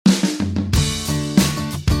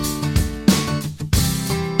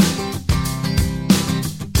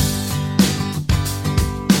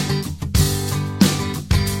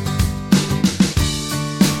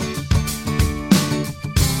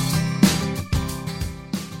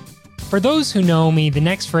For those who know me, the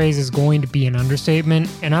next phrase is going to be an understatement,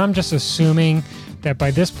 and I'm just assuming that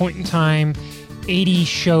by this point in time, 80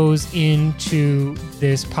 shows into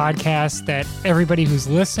this podcast, that everybody who's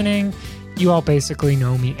listening, you all basically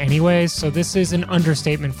know me anyways, so this is an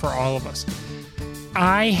understatement for all of us.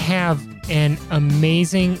 I have an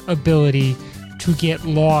amazing ability to get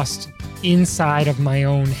lost inside of my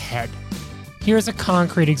own head. Here's a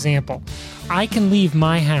concrete example. I can leave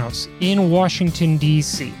my house in Washington,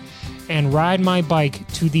 D.C., and ride my bike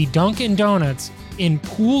to the Dunkin' Donuts in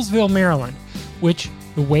Poolesville, Maryland, which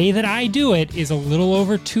the way that I do it is a little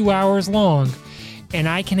over 2 hours long, and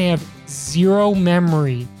I can have zero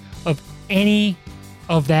memory of any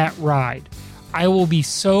of that ride. I will be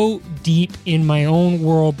so deep in my own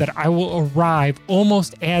world that I will arrive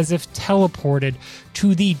almost as if teleported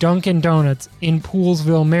to the Dunkin' Donuts in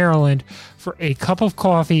Poolesville, Maryland for a cup of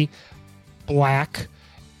coffee, black,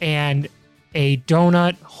 and a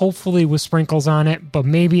donut, hopefully with sprinkles on it, but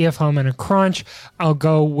maybe if I'm in a crunch, I'll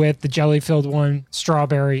go with the jelly-filled one,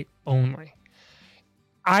 strawberry only.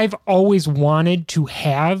 I've always wanted to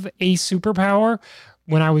have a superpower.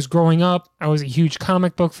 When I was growing up, I was a huge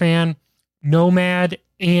comic book fan. Nomad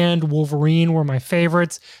and Wolverine were my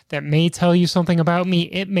favorites. That may tell you something about me.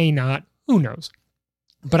 It may not. Who knows?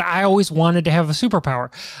 But I always wanted to have a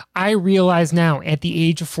superpower. I realize now at the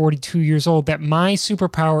age of 42 years old that my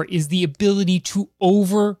superpower is the ability to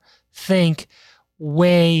overthink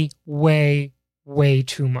way, way, way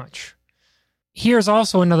too much. Here's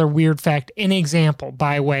also another weird fact, an example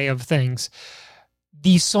by way of things.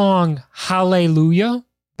 The song Hallelujah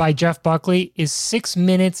by Jeff Buckley is 6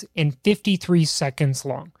 minutes and 53 seconds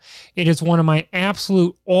long. It is one of my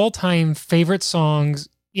absolute all-time favorite songs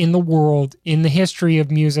in the world, in the history of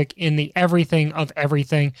music, in the everything of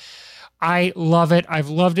everything. I love it. I've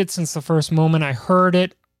loved it since the first moment I heard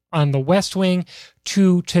it on the West Wing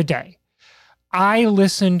to today. I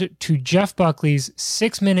listened to Jeff Buckley's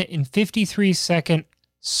 6 minute and 53 second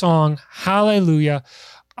song, Hallelujah,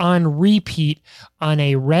 on repeat on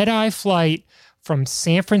a red-eye flight from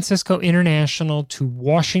San Francisco International to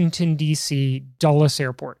Washington, D.C. Dulles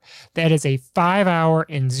Airport. That is a 5-hour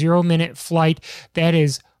and 0-minute flight. That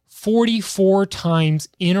is 44 times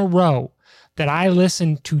in a row that I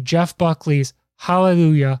listened to Jeff Buckley's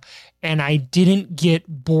Hallelujah, and I didn't get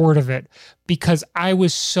bored of it because I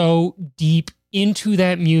was so deep into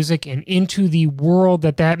that music and into the world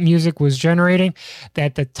that that music was generating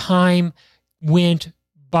that the time went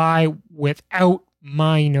by without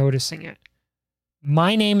my noticing it.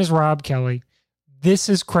 My name is Rob Kelly. This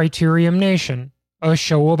is Criterium Nation, a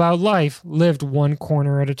show about life lived one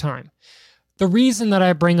corner at a time. The reason that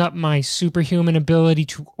I bring up my superhuman ability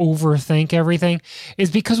to overthink everything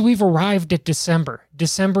is because we've arrived at December.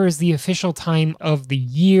 December is the official time of the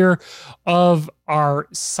year of our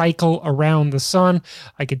cycle around the sun.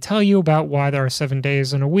 I could tell you about why there are 7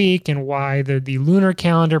 days in a week and why the lunar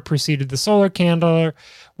calendar preceded the solar calendar,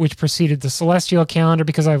 which preceded the celestial calendar,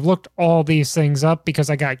 because I've looked all these things up because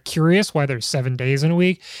I got curious why there's 7 days in a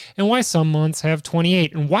week and why some months have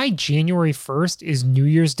 28 and why January 1st is New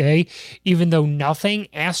Year's Day, even though nothing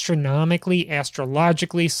astronomically,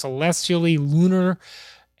 astrologically, celestially, lunar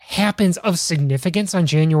happens of significance on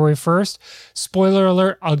January 1st. Spoiler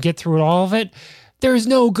alert, I'll get through all of it. There's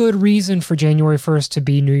no good reason for January 1st to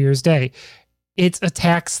be New Year's Day. It's a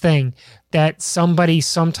tax thing that somebody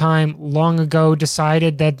sometime long ago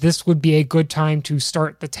decided that this would be a good time to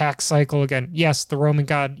start the tax cycle again. Yes, the Roman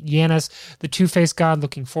god Janus, the two-faced god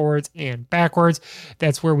looking forwards and backwards.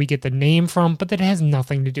 That's where we get the name from, but that has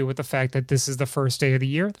nothing to do with the fact that this is the first day of the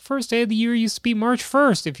year. The first day of the year used to be March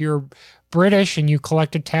 1st. If you're British and you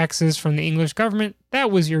collected taxes from the English government, that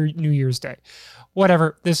was your New Year's Day.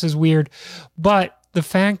 Whatever, this is weird, but the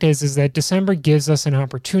fact is that December gives us an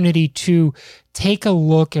opportunity to take a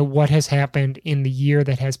look at what has happened in the year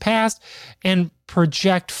that has passed and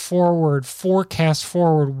project forward, forecast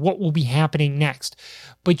forward what will be happening next.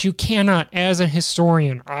 But you cannot, as a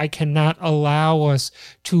historian, I cannot allow us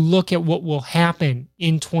to look at what will happen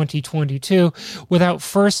in 2022 without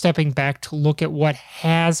first stepping back to look at what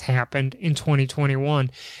has happened in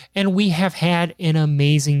 2021. And we have had an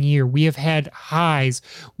amazing year. We have had highs,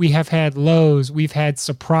 we have had lows, we've had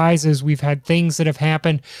surprises, we've had things that have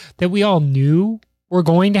happened that we all knew were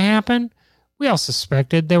going to happen. We all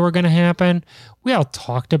suspected they were going to happen. We all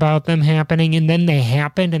talked about them happening, and then they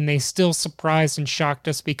happened, and they still surprised and shocked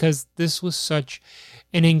us because this was such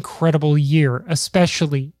an incredible year,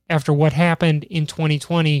 especially after what happened in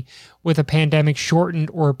 2020 with a pandemic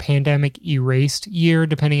shortened or pandemic erased year,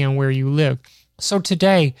 depending on where you live. So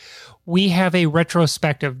today, we have a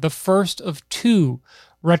retrospective, the first of two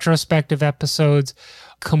retrospective episodes,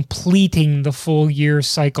 completing the full year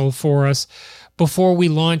cycle for us before we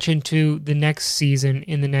launch into the next season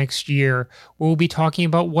in the next year. We'll be talking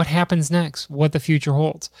about what happens next, what the future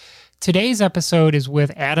holds. Today's episode is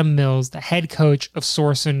with Adam Mills, the head coach of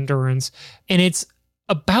Source Endurance, and it's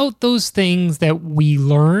about those things that we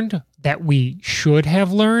learned that we should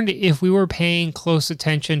have learned if we were paying close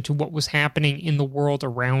attention to what was happening in the world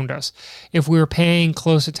around us, if we were paying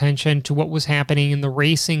close attention to what was happening in the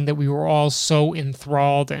racing that we were all so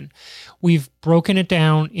enthralled in. We've broken it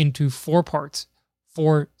down into 4 parts,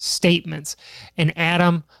 4 statements, and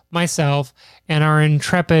Adam, myself, and our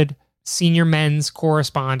intrepid senior men's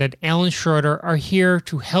correspondent, Alan Schroeder, are here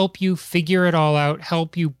to help you figure it all out,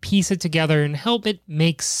 help you piece it together, and help it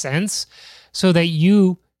make sense so that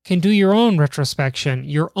you can do your own retrospection,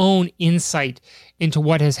 your own insight into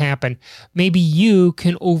what has happened. Maybe you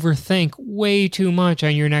can overthink way too much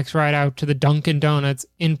on your next ride out to the Dunkin' Donuts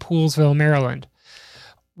in Poolesville, Maryland.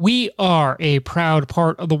 We are a proud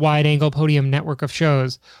part of the Wide Angle Podium network of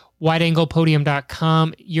shows.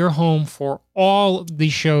 WideAnglePodium.com, your home for all of the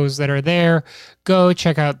shows that are there. Go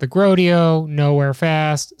check out the Grodio, Nowhere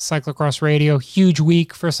Fast, Cyclocross Radio. Huge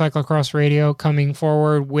week for Cyclocross Radio coming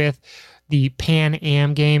forward with the Pan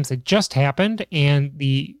Am Games that just happened and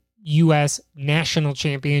the U.S. National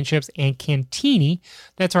Championships and Cantini.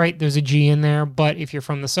 That's right, there's a G in there, but if you're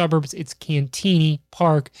from the suburbs, it's Cantini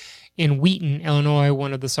Park in Wheaton, Illinois,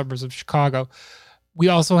 one of the suburbs of Chicago. We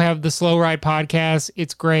also have the Slow Ride podcast.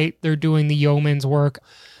 It's great. They're doing the yeoman's work.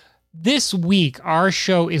 This week, our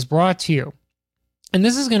show is brought to you. And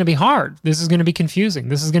this is going to be hard. This is going to be confusing.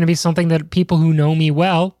 This is going to be something that people who know me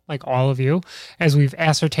well, like all of you, as we've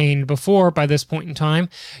ascertained before by this point in time,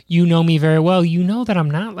 you know me very well. You know that I'm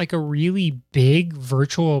not like a really big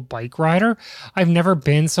virtual bike rider. I've never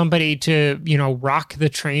been somebody to, rock the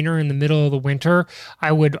trainer in the middle of the winter.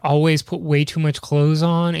 I would always put way too much clothes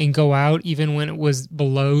on and go out even when it was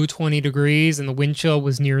below 20 degrees and the wind chill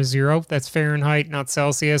was near 0. That's Fahrenheit, not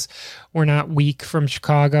Celsius. We're not weak from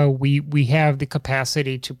Chicago. We have the capacity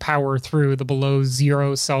to power through the below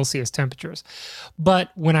 0 Celsius temperatures.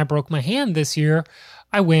 But when I broke my hand this year,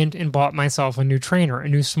 I went and bought myself a new trainer, a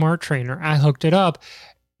new smart trainer. I hooked it up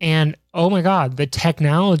and oh my God, the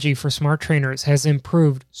technology for smart trainers has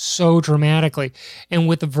improved so dramatically. And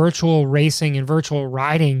with the virtual racing and virtual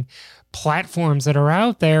riding platforms that are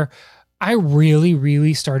out there, I really,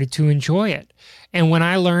 really started to enjoy it. And when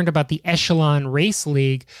I learned about the Echelon Race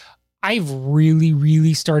League, I've really,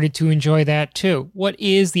 really started to enjoy that too. What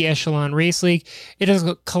is the Echelon Race League? It is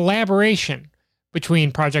a collaboration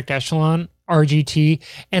between Project Echelon, RGT,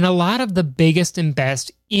 and a lot of the biggest and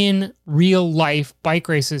best in real life bike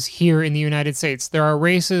races here in the United States. There are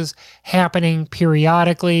races happening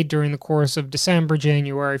periodically during the course of December,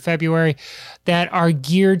 January, February that are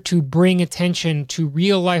geared to bring attention to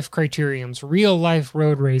real life criteriums, real life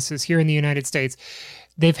road races here in the United States.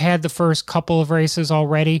 They've had the first couple of races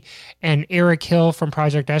already, and Eric Hill from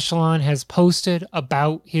Project Echelon has posted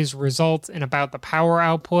about his results and about the power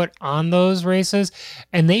output on those races,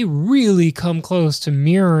 and they really come close to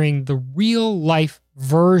mirroring the real-life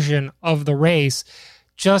version of the race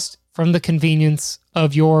just from the convenience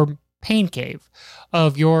of your pain cave,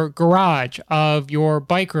 of your garage, of your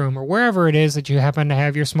bike room, or wherever it is that you happen to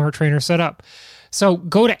have your smart trainer set up. So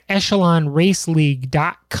go to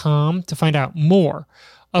echelonraceleague.com to find out more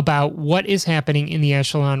about what is happening in the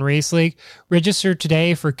Echelon Race League. Register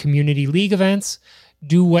today for community league events.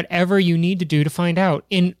 Do whatever you need to do to find out.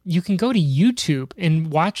 And you can go to YouTube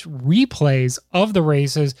and watch replays of the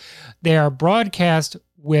races. They are broadcast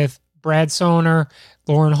with Brad Soner,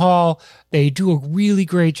 Lauren Hall. They do a really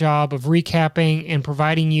great job of recapping and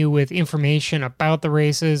providing you with information about the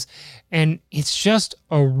races. And it's just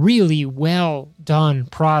a really well done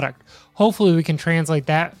product. Hopefully we can translate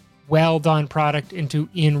that well done product into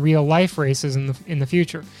in real life races in the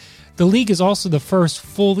future. The league is also the first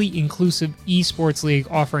fully inclusive esports league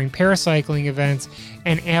offering paracycling events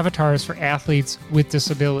and avatars for athletes with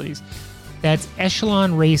disabilities. That's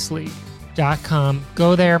echelonraceleague.com.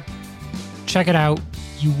 Go there, check it out.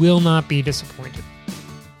 You will not be disappointed.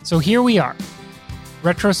 So here we are.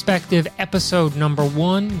 Retrospective episode number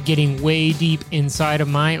 1, getting way deep inside of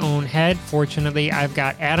my own head. Fortunately, I've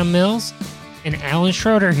got Adam Mills and Alan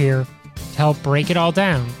Schroeder here to help break it all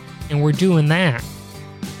down. And we're doing that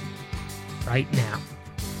right now.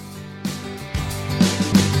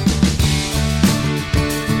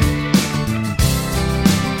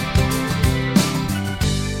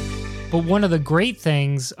 But one of the great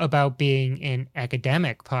things about being an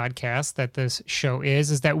academic podcast that this show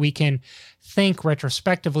is that we can think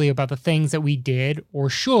retrospectively about the things that we did or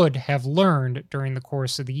should have learned during the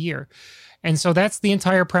course of the year. And so that's the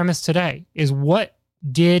entire premise today, is what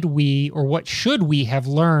did we or what should we have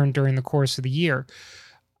learned during the course of the year?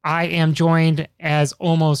 I am joined, as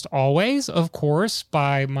almost always, of course,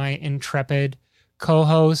 by my intrepid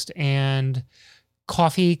co-host and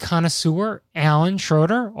coffee connoisseur, Alan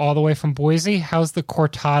Schroeder, all the way from Boise. How's the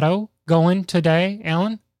cortado going today,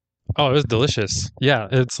 Alan? Oh, it was delicious. Yeah,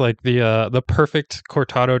 it's like the perfect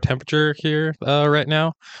cortado temperature here right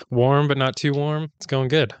now. Warm, but not too warm. It's going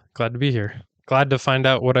good. Glad to be here. Glad to find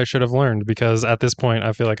out what I should have learned, because at this point,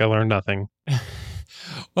 I feel like I learned nothing.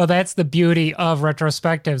 Well, that's the beauty of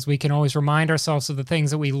retrospectives. We can always remind ourselves of the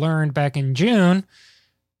things that we learned back in June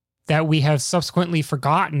that we have subsequently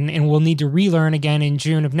forgotten and will need to relearn again in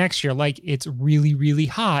June of next year. Like it's really, really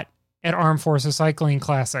hot at Armed Forces Cycling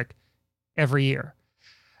Classic every year.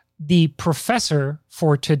 The professor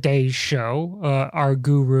for today's show, our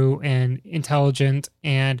guru and intelligent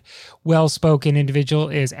and well-spoken individual,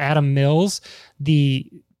 is Adam Mills, the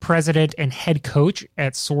president and head coach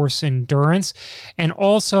at Source Endurance, and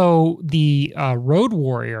also the road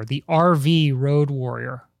warrior, the RV road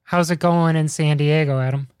warrior. How's it going in San Diego,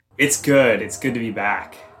 Adam? It's good. It's good to be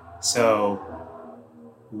back. So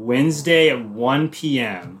Wednesday at 1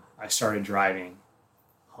 p.m., I started driving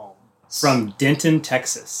home from Denton,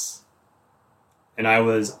 Texas. And I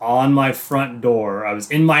was on my front door. I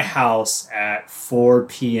was in my house at 4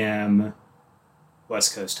 p.m.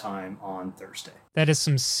 West Coast time on Thursday. That is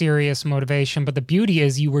some serious motivation. But the beauty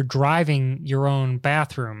is you were driving your own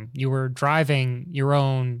bathroom. You were driving your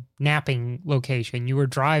own napping location. You were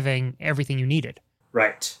driving everything you needed.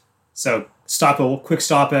 Right. So quick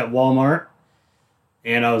stop at Walmart,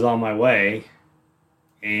 and I was on my way.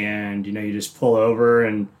 And, you just pull over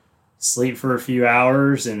and sleep for a few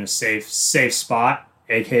hours in a safe spot,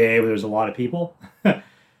 aka where there's a lot of people.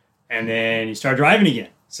 And then you start driving again.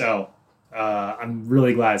 So I'm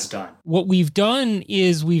really glad it's done. What we've done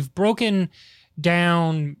is we've broken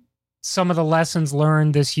down some of the lessons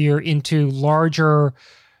learned this year into larger,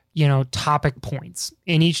 topic points.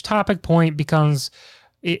 And each topic point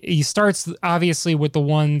he starts obviously with the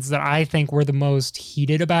ones that I think we're the most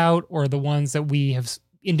heated about, or the ones that we have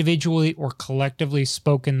individually or collectively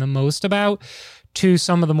spoken the most about, to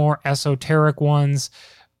some of the more esoteric ones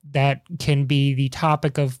that can be the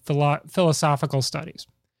topic of philosophical studies,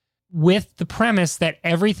 with the premise that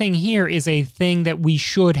everything here is a thing that we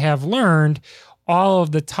should have learned. All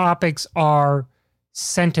of the topics are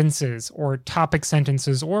sentences or topic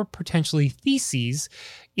sentences or potentially theses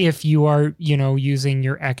if you are, using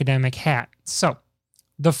your academic hat. So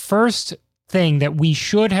the first thing that we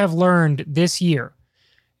should have learned this year,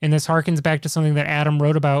 and this harkens back to something that Adam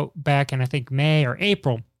wrote about back in, I think, May or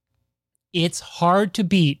April, it's hard to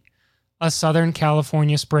beat a Southern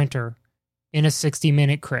California sprinter in a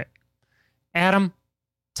 60-minute crit. Adam,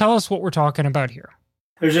 tell us what we're talking about here.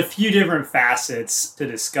 There's a few different facets to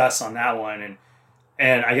discuss on that one,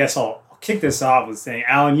 and I guess I'll kick this off with saying,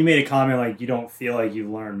 Alan, you made a comment like you don't feel like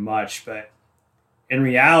you've learned much, but in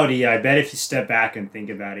reality, I bet if you step back and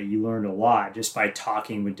think about it, you learned a lot just by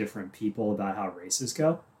talking with different people about how races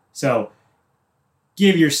go. So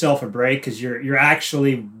give yourself a break, because you're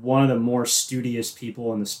actually one of the more studious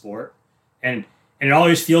people in the sport, and it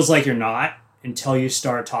always feels like you're not until you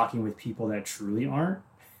start talking with people that truly aren't.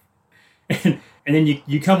 And then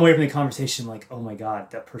you come away from the conversation like, oh my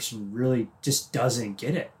God, that person really just doesn't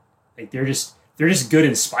get it. Like they're just good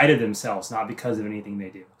in spite of themselves, not because of anything they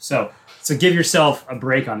do. So give yourself a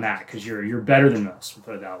break on that, because you're better than most, we'll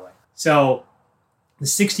put it that way. So the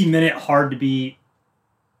 60-minute hard to beat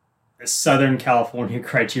Southern California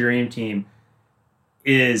Criterium team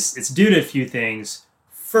it's due to a few things.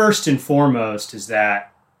 First and foremost is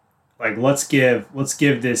that, like, let's give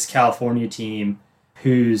this California team,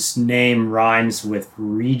 whose name rhymes with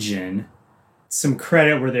region, some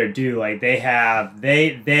credit where they're due. Like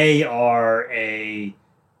they are a,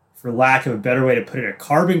 for lack of a better way to put it, a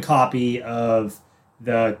carbon copy of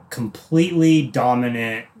the completely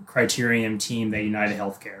dominant Criterium team that United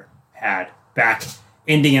Healthcare had back,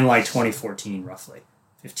 ending in like 2014, roughly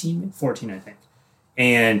 14, I think.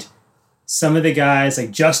 And some of the guys, like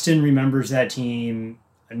Justin remembers that team.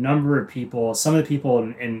 A number of people, some of the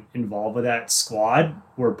people involved with that squad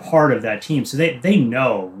were part of that team. So they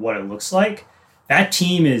know what it looks like. That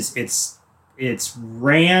team it's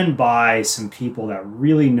ran by some people that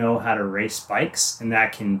really know how to race bikes and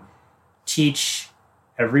that can teach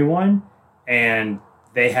everyone. And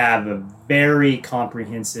they have a very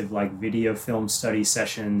comprehensive, like, video film study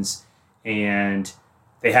sessions and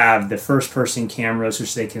they have the first-person cameras,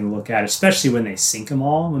 which they can look at, especially when they sync them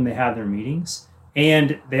all, when they have their meetings.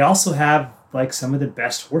 And they also have like some of the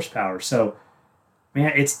best horsepower. So,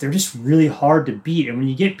 man, they're just really hard to beat. And when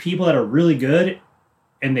you get people that are really good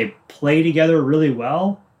and they play together really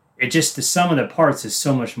well, the sum of the parts is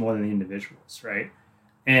so much more than the individuals, right?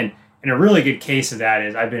 And a really good case of that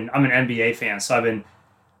is I'm an NBA fan, so I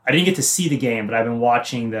didn't get to see the game, but I've been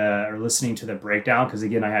watching or listening to the breakdown because,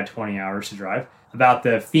 again, I had 20 hours to drive, about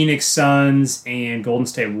the Phoenix Suns and Golden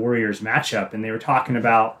State Warriors matchup. And they were talking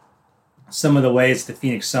about some of the ways the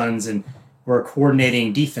Phoenix Suns were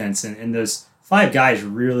coordinating defense. And those 5 guys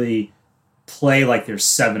really play like there's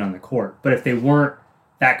 7 on the court. But if they weren't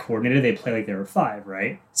that coordinated, they play like there were 5,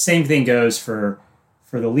 right? Same thing goes for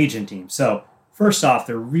the Legion team. So first off,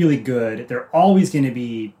 they're really good. They're always going to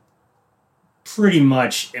be pretty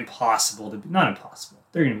much impossible not impossible.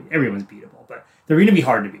 Everyone's beatable, but they're going to be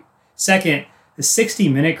hard to beat. Second, the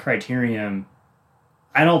 60-minute criterion,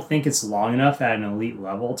 I don't think it's long enough at an elite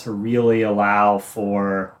level to really allow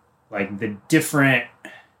for like the different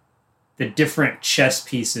chess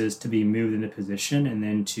pieces to be moved into position and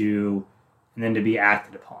then to be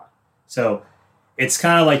acted upon. So it's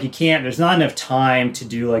kind of like there's not enough time to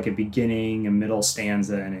do like a beginning, a middle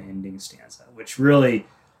stanza, and an ending stanza, which really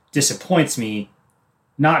disappoints me,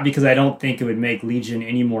 not because I don't think it would make Legion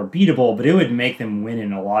any more beatable, but it would make them win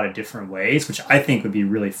in a lot of different ways, which I think would be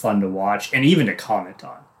really fun to watch and even to comment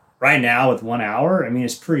on. Right now with 1 hour, I mean,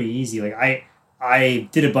 it's pretty easy. Like I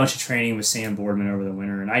did a bunch of training with Sam Boardman over the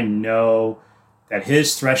winter, and I know that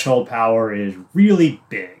his threshold power is really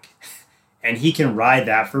big, and he can ride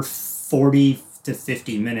that for 40 to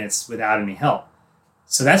 50 minutes without any help.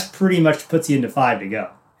 So that's pretty much puts you into 5 to go.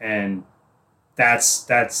 And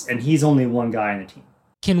and he's only one guy in the team.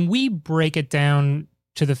 Can we break it down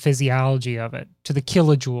to the physiology of it, to the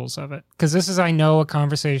kilojoules of it? Because this is, I know, a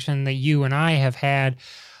conversation that you and I have had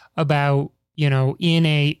about, in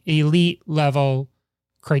a elite level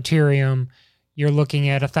criterium, you're looking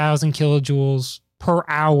at 1,000 kilojoules per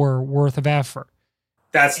hour worth of effort.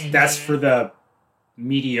 That's for the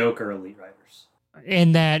mediocre elite riders.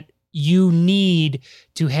 And that you need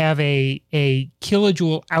to have a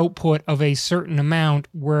kilojoule output of a certain amount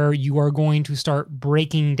where you are going to start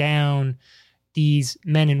breaking down these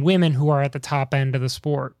men and women who are at the top end of the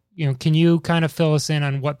sport. Can you kind of fill us in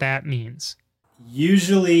on what that means?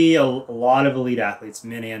 Usually a lot of elite athletes,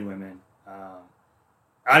 men and women.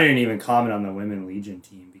 I didn't even comment on the women Legion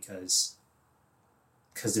team because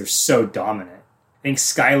they're so dominant. I think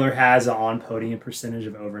Skylar has an on-podium percentage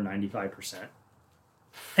of over 95%.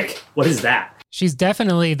 Like, what is that? She's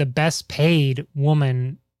definitely the best paid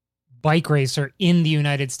woman bike racer in the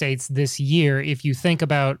United States this year. If you think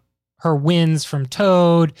about her wins from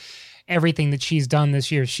Toad, everything that she's done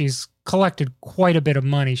this year, she's collected quite a bit of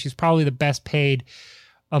money. She's probably the best paid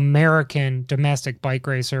American domestic bike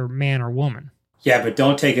racer, man or woman. Yeah, but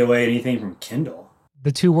don't take away anything from Kendall.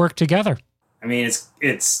 The two work together. I mean,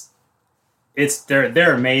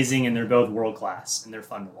 they're amazing, and they're both world class, and they're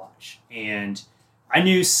fun to watch. And I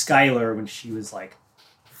knew Skylar when she was like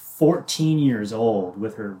 14 years old,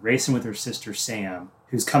 racing with her sister Sam,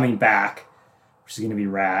 who's coming back, which is going to be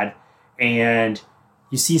rad. And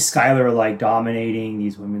you see Skylar like dominating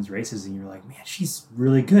these women's races, and you're like, man, she's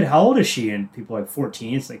really good. How old is she? And people are like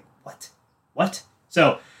 14. It's like, what?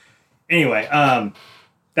 So anyway,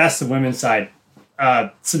 that's the women's side.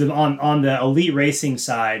 So on the elite racing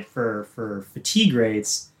side for fatigue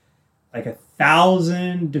rates, like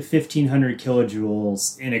 1,000 to 1,500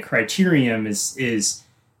 kilojoules in a criterium is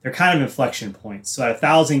they're kind of inflection points. So at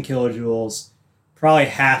 1,000 kilojoules, probably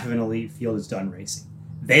half of an elite field is done racing.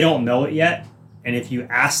 They don't know it yet, and if you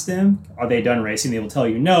ask them, are they done racing, they will tell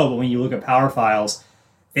you no. But when you look at power files,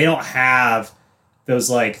 they don't have those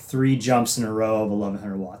like 3 jumps in a row of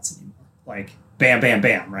 1,100 watts anymore. Like bam, bam,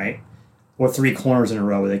 bam, right? Or 3 corners in a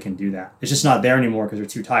row where they can do that. It's just not there anymore because they're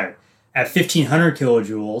too tired. At 1,500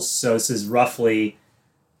 kilojoules, so this is roughly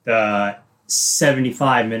the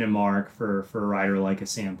 75-minute mark for a rider like a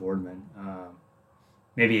Sam Boardman.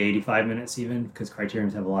 Maybe 85 minutes even, because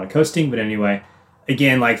criteriums have a lot of coasting. But anyway,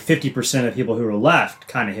 again, like 50% of the people who are left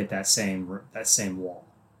kind of hit that same wall,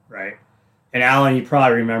 right? And Alan, you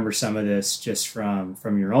probably remember some of this just from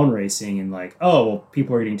your own racing, and like, oh, well,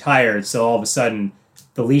 people are getting tired, so all of a sudden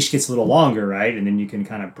the leash gets a little longer, right? And then you can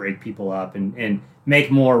kind of break people up and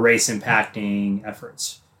make more race impacting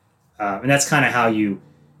efforts. And that's kind of how you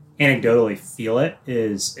anecdotally feel it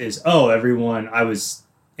is, everyone, I was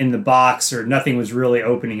in the box, or nothing was really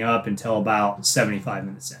opening up until about 75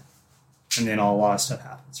 minutes in. And then a lot of stuff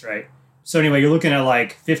happens, right? So anyway, you're looking at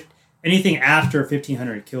like anything after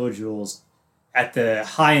 1500 kilojoules at the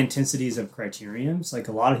high intensities of criteriums, like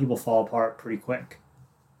a lot of people fall apart pretty quick.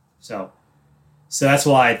 So that's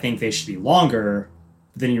why I think they should be longer.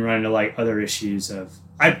 But then you run into like other issues of,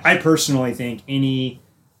 I personally think any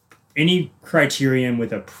criterium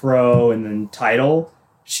with a pro and then title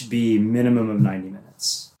should be minimum of 90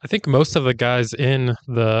 minutes. I think most of the guys in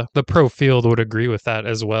the pro field would agree with that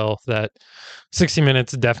as well, that 60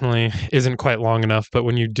 minutes definitely isn't quite long enough. But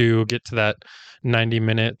when you do get to that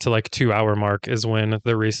 90-minute to like 2-hour mark is when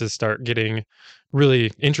the races start getting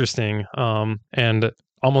really interesting. And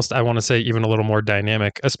almost, I want to say, even a little more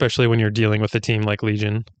dynamic, especially when you're dealing with a team like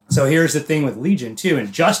Legion. So here's the thing with Legion too,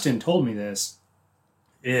 and Justin told me this,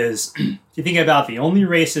 is if you think about the only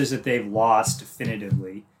races that they've lost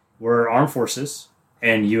definitively were Armed Forces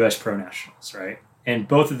and U.S. Pro Nationals, right? And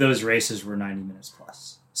both of those races were 90 minutes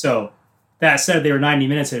plus. So that said, they were 90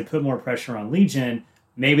 minutes, and it put more pressure on Legion.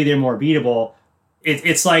 Maybe they're more beatable.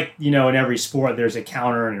 It's like, in every sport, there's a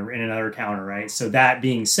counter and another counter, right? So that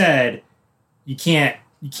being said, you can't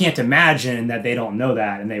imagine that they don't know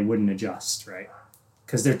that and they wouldn't adjust, right?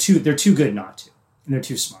 Because they're too good not to, and they're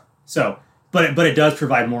too smart. So, but it does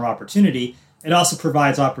provide more opportunity. It also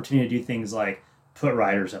provides opportunity to do things like put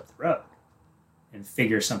riders up the road and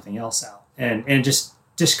figure something else out, and it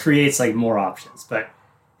just creates like more options. But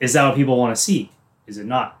is that what people want to see? Is it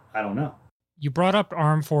not? I don't know. You brought up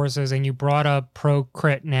Armed Forces and you brought up Pro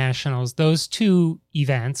Crit Nationals. Those two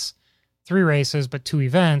events, 3 races, but 2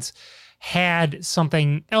 events, had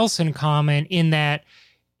something else in common in that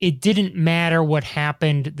it didn't matter what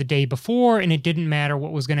happened the day before, and it didn't matter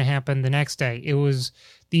what was going to happen the next day.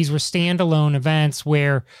 These were standalone events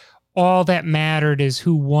where all that mattered is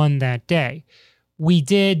who won that day. We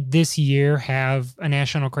did this year have a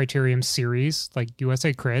National Criterium series like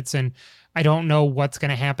USA Crits, and I don't know what's going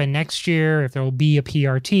to happen next year, if there will be a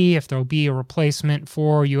PRT, if there will be a replacement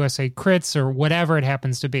for USA Crits or whatever it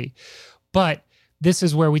happens to be. But this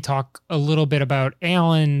is where we talk a little bit about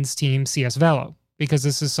Alan's team, CS Velo, because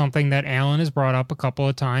this is something that Alan has brought up a couple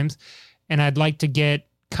of times. And I'd like to get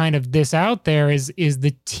kind of this out there is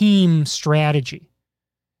the team strategy.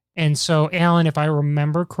 And so, Alan, if I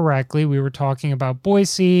remember correctly, we were talking about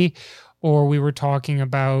Boise, or we were talking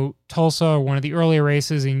about Tulsa, or one of the earlier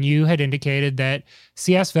races, and you had indicated that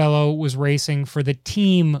CS Velo was racing for the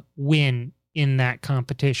team win in that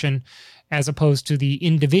competition, as opposed to the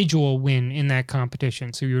individual win in that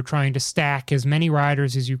competition. So you were trying to stack as many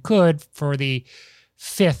riders as you could for the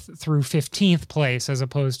 5th through 15th place, as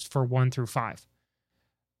opposed for 1 through 5.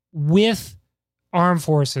 With Armed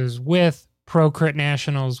Forces, with Pro Crit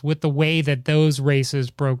Nationals, with the way that those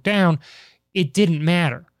races broke down, it didn't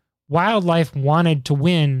matter. Wildlife wanted to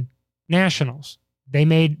win Nationals.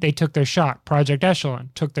 They took their shot. Project Echelon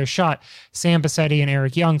took their shot. Sam Bassetti and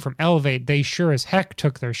Eric Young from Elevate, they sure as heck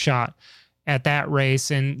took their shot at that race.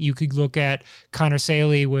 And you could look at Connor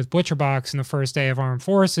Saley with Butcherbox in the first day of Armed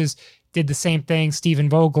Forces, did the same thing. Stephen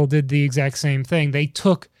Vogel did the exact same thing. They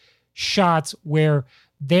took shots where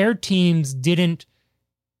their teams didn't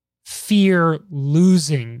fear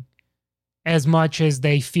losing as much as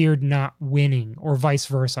they feared not winning, or vice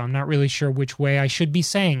versa. I'm not really sure which way I should be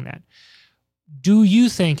saying that. Do you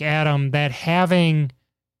think, Adam, that having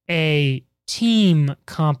a team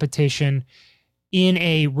competition in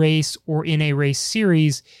a race or in a race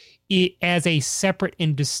series as a separate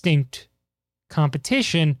and distinct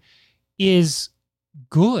competition is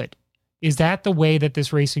good? Is that the way that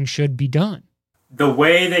this racing should be done? The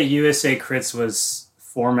way that USA Crits was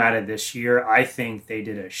formatted this year, I think they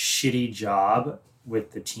did a shitty job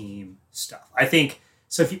with the team stuff. I think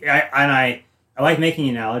so. I like making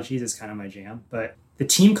analogies; it's kind of my jam. But the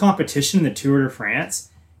team competition in the Tour de France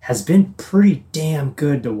has been pretty damn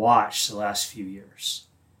good to watch the last few years.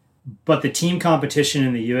 But the team competition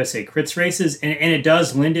in the USA Crits races, and it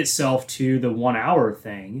does lend itself to the 1 hour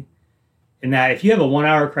thing, in that if you have a 1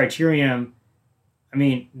 hour criterium, I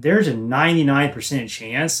mean, there's a 99%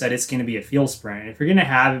 chance that it's going to be a field sprint. And if you're going to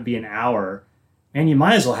have it be an hour, man, you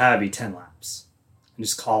might as well have it be 10 laps and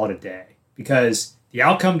just call it a day, because the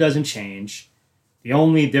outcome doesn't change. The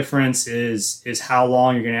only difference is how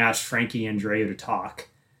long you're going to ask Frankie and Andreu to talk.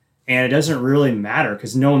 And it doesn't really matter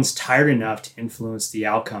because no one's tired enough to influence the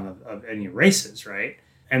outcome of any races, right?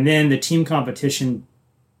 And then the team competition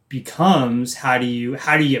becomes how do you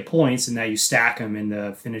get points, and that you stack them in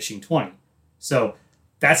the finishing 20. So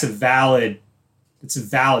that's a valid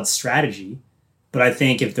strategy. But I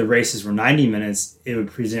think if the races were 90 minutes, it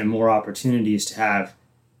would present more opportunities to have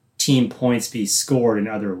team points be scored in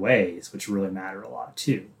other ways, which really matter a lot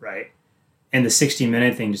too, right? And the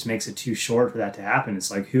 60-minute thing just makes it too short for that to happen.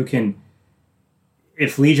 It's like,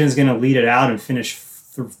 if Legion's going to lead it out and finish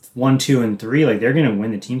 1, 2, and 3, like they're going to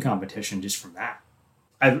win the team competition just from that.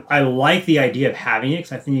 I like the idea of having it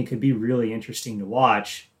because I think it could be really interesting to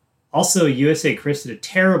watch. Also, USA Chris did a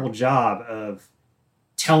terrible job of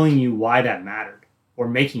telling you why that mattered or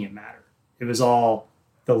making it matter. It was all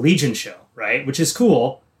the Legion show, right? Which is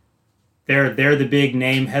cool. They're the big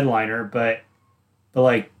name headliner, but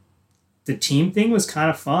like the team thing was kind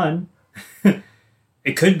of fun.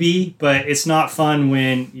 It could be, but it's not fun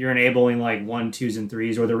when you're enabling like 1, 2s, and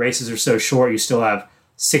 3s, or the races are so short you still have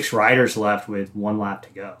 6 riders left with 1 lap to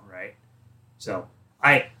go, right? So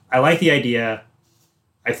I like the idea.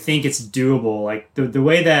 I think it's doable. Like the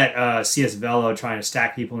way that CS Velo trying to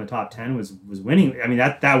stack people in the top 10 was winning. I mean,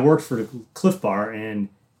 that worked for the Cliff Bar, and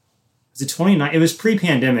was it 29? It was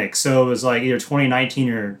pre-pandemic, so it was like either 2019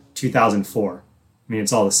 or 2004. I mean,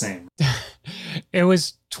 it's all the same. It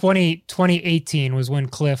was 2018 was when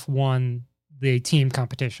Cliff won the team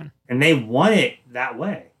competition. And they won it that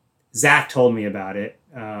way. Zach told me about it.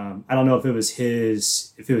 I don't know if it was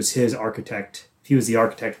his architect, if he was the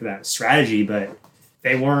architect for that strategy, but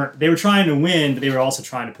they were trying to win, but they were also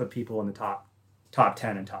trying to put people in the top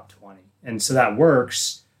 10 and top 20. And so that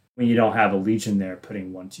works when you don't have a Legion there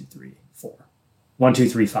putting 1, 2, 3, 4. 1, 2,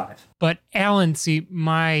 3, 5. But Alan, see,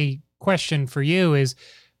 my question for you is,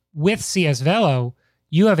 with CS Velo,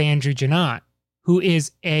 you have Andrew Janot, who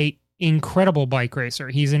is a incredible bike racer.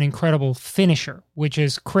 He's an incredible finisher, which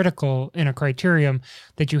is critical in a criterium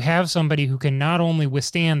that you have somebody who can not only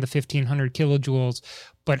withstand the 1500 kilojoules,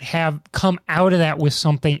 but have come out of that with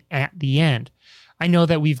something at the end. I know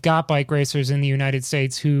that we've got bike racers in the United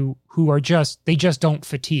States who are they just don't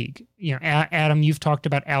fatigue. You know, Adam, you've talked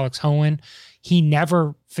about Alex Hohen. He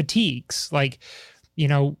never fatigues. Like, you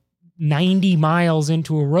know, 90 miles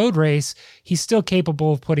into a road race, he's still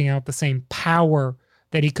capable of putting out the same power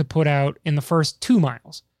that he could put out in the first 2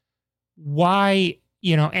 miles. Why,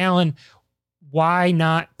 you know, Alan, why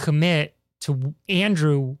not commit to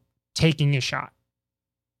Andrew taking a shot?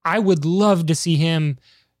 I would love to see him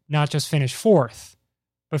not just finish 4th,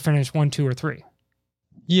 but finish 1, 2, or 3.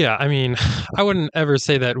 Yeah, I mean, I wouldn't ever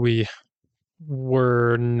say that we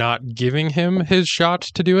were not giving him his shot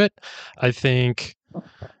to do it. I think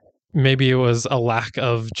maybe it was a lack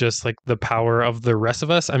of just like the power of the rest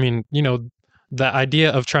of us. I mean, you know, the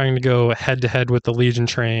idea of trying to go head to head with the Legion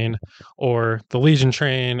train or the Legion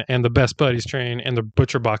train and the Best Buddies train and the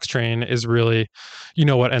Butcher Box train is really, you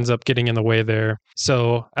know, what ends up getting in the way there.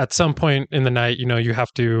 So at some point in the night, you know, you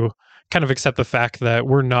have to kind of accept the fact that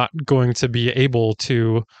we're not going to be able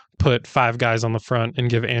to put 5 guys on the front and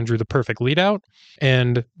give Andrew the perfect lead out.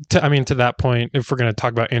 And to that point, if we're going to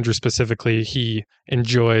talk about Andrew specifically, he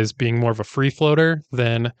enjoys being more of a free floater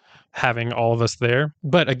than having all of us there.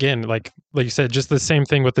 But again, like you said, just the same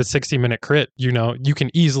thing with the 60-minute crit, you know, you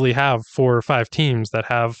can easily have 4 or 5 teams that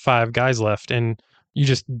have 5 guys left, and you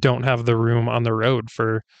just don't have the room on the road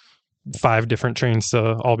for 5 different trains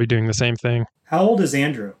to all be doing the same thing. How old is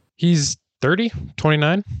Andrew? He's 30,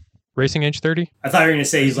 29. Racing age 30? I thought you were going to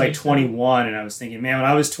say he's like 21, and I was thinking, man, when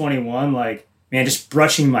I was 21, like, man, just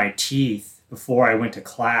brushing my teeth before I went to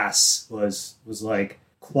class was like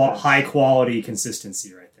high quality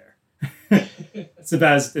consistency right there. It's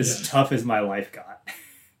about as tough as my life got.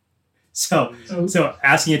 So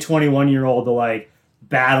asking a 21-year-old to like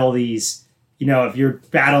battle these, you know, if you're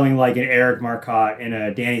battling like an Eric Marcotte and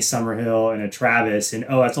a Danny Summerhill and a Travis, and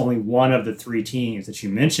that's only one of the 3 teams that you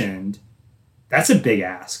mentioned, that's a big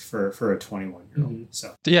ask for a 21-year-old. Mm-hmm.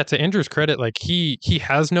 So yeah, to Andrew's credit, like he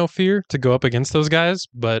has no fear to go up against those guys,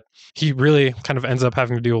 but he really kind of ends up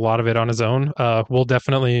having to do a lot of it on his own. We'll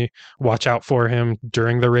definitely watch out for him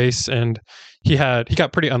during the race, and he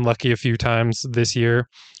got pretty unlucky a few times this year.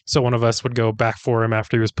 So one of us would go back for him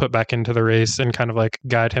after he was put back into the race and kind of like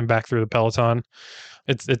guide him back through the peloton.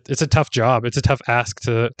 It's a tough job. It's a tough ask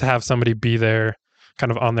to have somebody be there kind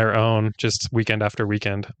of on their own just weekend after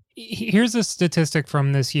weekend. Here's a statistic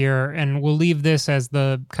from this year, and we'll leave this as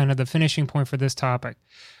the kind of the finishing point for this topic.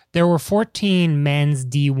 There were 14 men's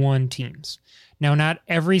D1 teams. Now, not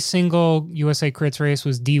every single USA Crits race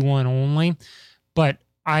was D1 only, but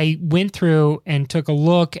I went through and took a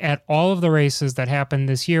look at all of the races that happened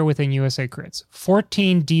this year within USA Crits.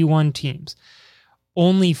 14 D1 teams.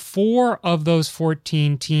 Only 4 of those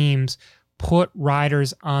 14 teams put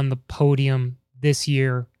riders on the podium this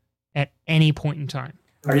year at any point in time.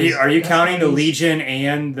 Are you counting the Legion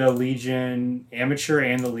and the Legion Amateur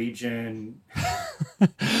and the Legion?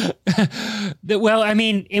 Well, I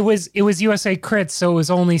mean, it was USA Crits, so it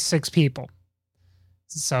was only 6 people.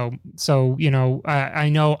 So I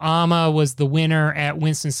know Ama was the winner at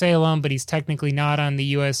Winston-Salem, but he's technically not on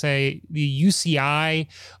the UCI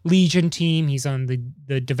Legion team. He's on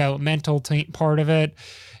the developmental part of it,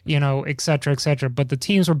 et cetera, et cetera. But the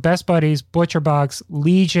teams were Best Buddies, ButcherBox,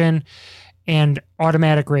 Legion, and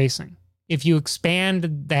Automatic Racing. If you expand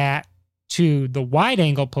that to the wide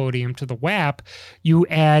angle podium, to the WAP, you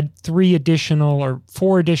add 4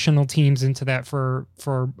 additional teams into that for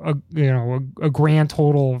a grand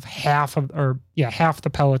total of half the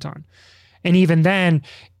peloton. And even then,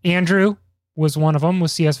 Andrew was one of them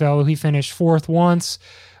with CS Velo. He finished 4th once.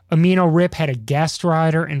 Amino Rip had a guest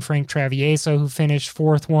rider in Frank Travieso who finished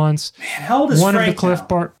 4th once. Man, how old is one Frank of the Cliff now?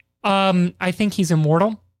 Bar. I think he's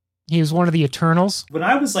immortal. He was one of the Eternals. When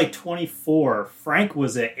I was like 24, Frank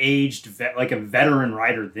was a veteran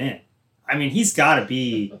rider then. I mean, he's got to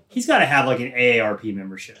have like an AARP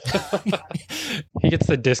membership. He gets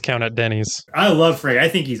the discount at Denny's. I love Frank. I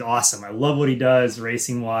think he's awesome. I love what he does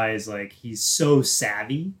racing wise. Like, he's so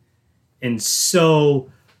savvy and so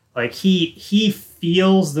like he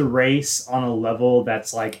feels the race on a level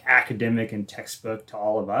that's like academic and textbook to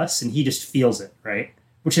all of us, and he just feels it, right?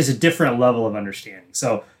 Which is a different level of understanding.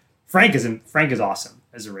 So Frank is awesome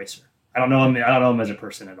as a racer. I don't know him as a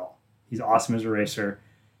person at all. He's awesome as a racer.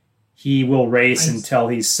 He will race until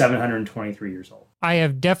he's 723 years old. I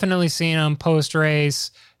have definitely seen him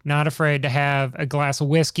post-race, not afraid to have a glass of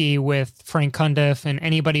whiskey with Frank Cundiff and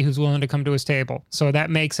anybody who's willing to come to his table. So that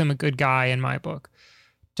makes him a good guy in my book.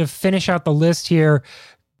 To finish out the list here,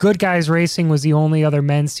 Good Guys Racing was the only other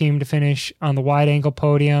men's team to finish on the wide-angle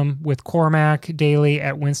podium with Cormac Daly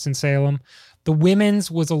at Winston-Salem. The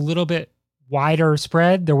women's was a little bit wider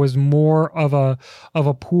spread. There was more of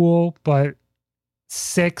a pool, but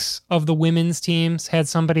 6 of the women's teams had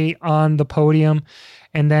somebody on the podium,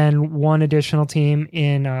 and then 1 additional team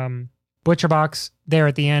in ButcherBox there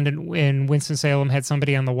at the end in Winston-Salem had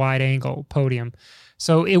somebody on the wide angle podium.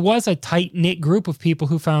 So it was a tight-knit group of people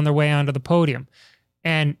who found their way onto the podium.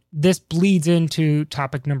 And this bleeds into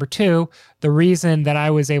topic number 2. The reason that I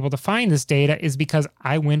was able to find this data is because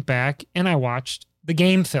I went back and I watched the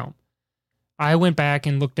game film. I went back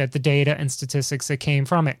and looked at the data and statistics that came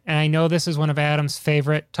from it. And I know this is one of Adam's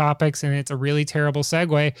favorite topics, and it's a really terrible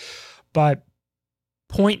segue, but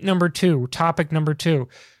topic number 2,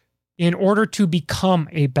 in order to become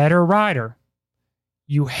a better rider,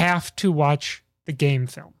 you have to watch the game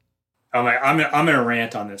film. I'm gonna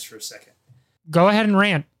rant on this for a second. Go ahead and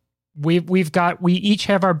rant. We each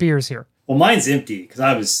have our beers here. Well, mine's empty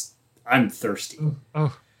because I'm thirsty.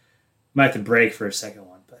 Oh. Might have to break for a second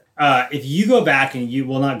one. But if you go back and you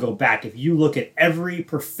will not go back, if you look at every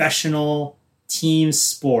professional team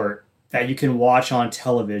sport that you can watch on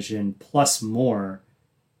television plus more,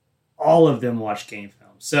 all of them watch game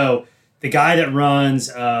film. So the guy that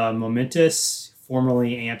runs Momentous,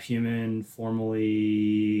 formerly Amp Human,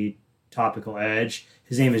 formerly Topical Edge,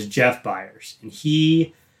 his name is Jeff Byers, and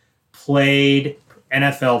he played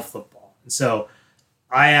NFL football. And so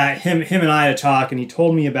him and I had a talk, and he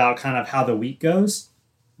told me about kind of how the week goes.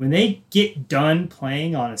 When they get done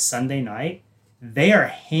playing on a Sunday night, they are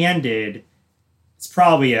handed, it's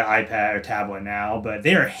probably an iPad or tablet now, but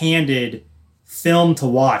they are handed film to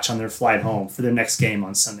watch on their flight home for their next game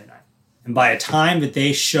on Sunday night. And by the time that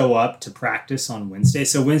they show up to practice on Wednesday,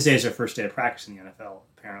 so Wednesday is their first day of practice in the NFL,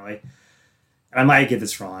 apparently. And I might get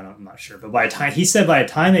this wrong, I'm not sure. But by the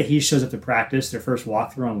time that he shows up to practice, their first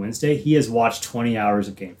walkthrough on Wednesday, he has watched 20 hours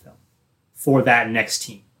of game film for that next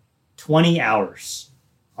team. 20 hours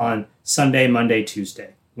on Sunday, Monday,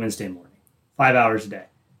 Tuesday, Wednesday morning. 5 hours a day.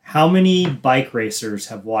 How many bike racers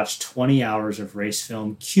have watched 20 hours of race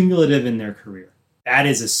film cumulative in their career? That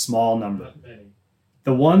is a small number. Not many.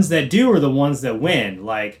 The ones that do are the ones that win.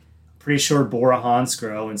 Like, I'm pretty sure Bora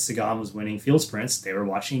Hansgrohe and Sagan was winning field sprints. They were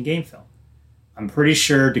watching game film. I'm pretty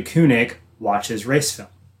sure De Kooning watches race film.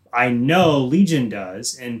 I know Legion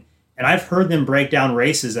does, and I've heard them break down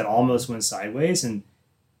races that almost went sideways, and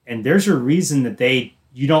there's a reason that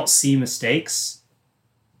you don't see mistakes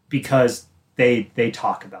because they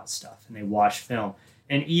talk about stuff and they watch film.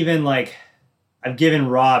 And even like, I've given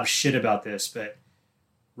Rob shit about this, but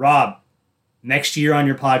Rob, next year on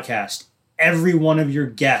your podcast, every one of your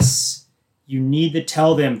guests, you need to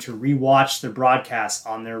tell them to rewatch the broadcast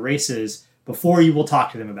on their races before you will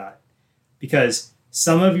talk to them about it. Because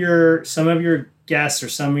some of your guests or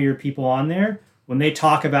some of your people on there, when they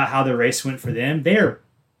talk about how the race went for them, they're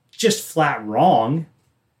just flat wrong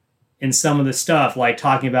in some of the stuff, like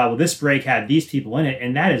talking about, well, this break had these people in it,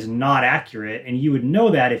 and that is not accurate, and you would know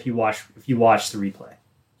that if you watch the replay.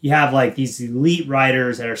 You have like these elite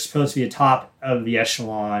riders that are supposed to be the top of the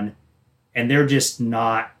echelon, and they're just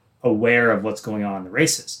not aware of what's going on in the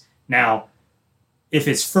races. Now, if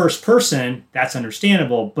it's first person, that's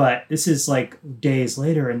understandable, but this is like days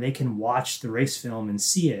later and they can watch the race film and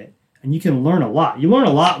see it. And you can learn a lot. You learn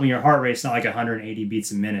a lot when your heart rate's not like 180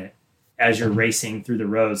 beats a minute as you're racing through the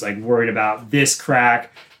roads, like worried about this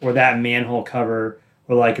crack or that manhole cover,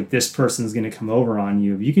 or like if this person's going to come over on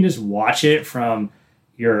you. If you can just watch it from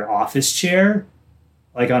your office chair,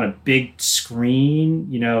 like on a big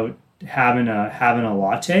screen, you know, having a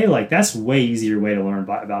latte, like that's way easier way to learn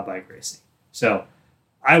about bike racing. So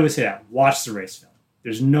I would say that watch the race film.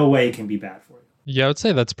 There's no way it can be bad for you. Yeah, I would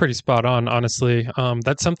say that's pretty spot on, honestly.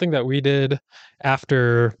 That's something that we did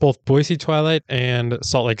after both Boise Twilight and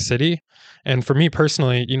Salt Lake City. And for me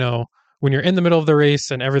personally, you know, when you're in the middle of the race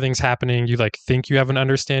and everything's happening, you like think you have an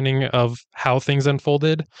understanding of how things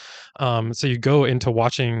unfolded. So you go into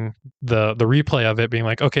watching the replay of it being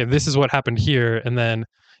like, okay, this is what happened here. And then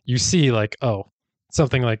you see like, oh,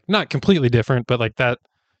 something like not completely different, but like that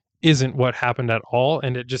isn't what happened at all.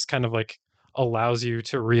 And it just kind of like allows you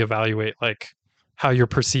to reevaluate like how you're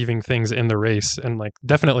perceiving things in the race and like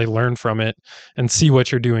definitely learn from it and see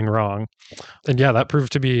what you're doing wrong. And yeah, that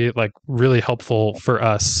proved to be like really helpful for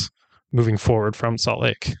us moving forward from Salt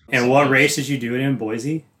Lake. And what race did you do it in?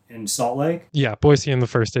 Boise and Salt Lake? Yeah, Boise in the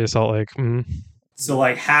first day of Salt Lake. Mm-hmm. So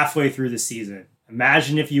like halfway through the season.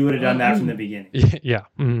 Imagine if you would have done that from the beginning. Yeah.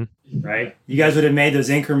 Mm-hmm. Right? You guys would have made those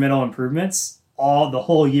incremental improvements the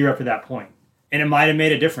whole year up to that point. And it might have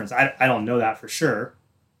made a difference. I don't know that for sure.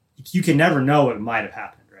 You can never know what might have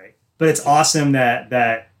happened, right? But it's awesome that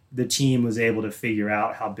the team was able to figure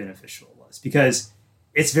out how beneficial it was, because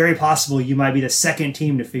it's very possible you might be the second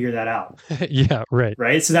team to figure that out. Yeah, right.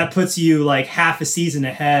 Right? So that puts you like half a season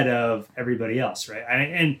ahead of everybody else, right?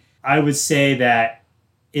 And I would say that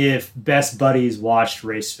if Best Buddies watched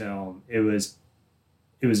race film, it was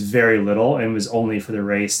very little, and it was only for the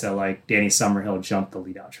race that like Danny Summerhill jumped the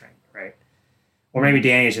lead out train, right? Or maybe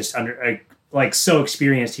Danny is just like so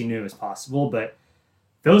experienced he knew it was possible. But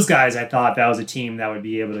those guys, I thought that was a team that would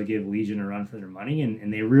be able to give Legion a run for their money,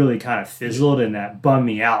 and they really kind of fizzled, and that bummed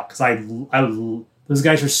me out because those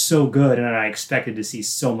guys are so good, and I expected to see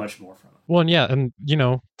so much more from them. Well, and yeah, and you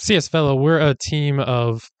know, CS Fellow, we're a team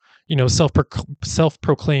of, you know,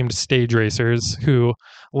 self-proclaimed stage racers who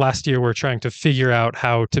last year were trying to figure out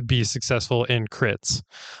how to be successful in crits.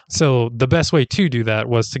 So the best way to do that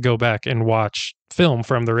was to go back and watch film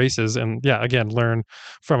from the races and yeah, again, learn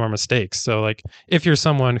from our mistakes. So like if you're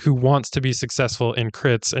someone who wants to be successful in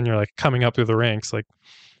crits and you're like coming up through the ranks, like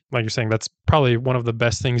you're saying, that's probably one of the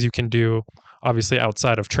best things you can do, obviously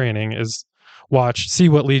outside of training, is watch, see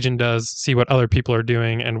what Legion does, see what other people are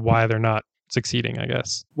doing and why they're not succeeding, I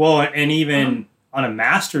guess. Well, and even on a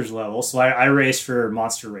master's level, so I race for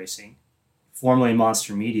Monster Racing, formerly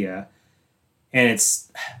Monster Media, and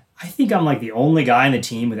I think I'm like the only guy in the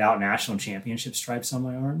team without national championship stripes on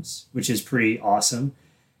my arms, which is pretty awesome.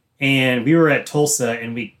 And we were at Tulsa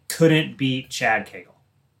and we couldn't beat Chad Cagle.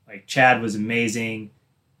 Like Chad was amazing.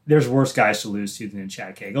 There's worse guys to lose to than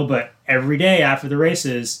Chad Cagle, but every day after the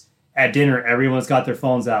races at dinner, everyone's got their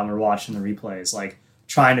phones out and we're watching the replays, like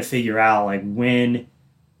trying to figure out like when,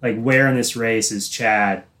 like where in this race is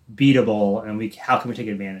Chad beatable and how can we take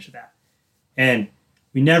advantage of that? And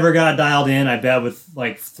we never got dialed in. I bet with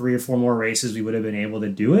like 3 or 4 more races, we would have been able to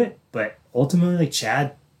do it. But ultimately, like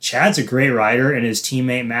Chad's a great rider, and his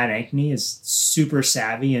teammate Matt Ankney is super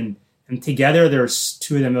savvy, and together they're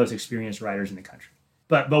 2 of the most experienced riders in the country.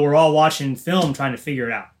 But we're all watching film trying to figure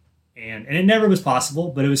it out, and it never was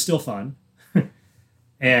possible, but it was still fun.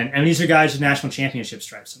 and these are guys with national championship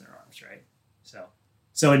stripes on their arms, right?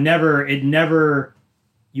 So it never.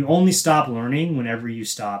 You only stop learning whenever you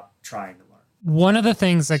stop trying to learn. One of the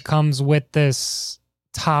things that comes with this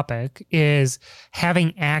topic is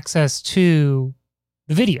having access to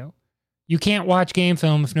the video. You can't watch game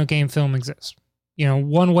film if no game film exists. You know,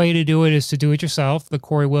 one way to do it is to do it yourself, the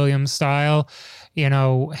Corey Williams style, you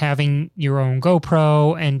know, having your own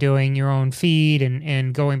GoPro and doing your own feed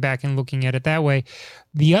and going back and looking at it that way.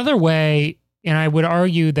 The other way, and I would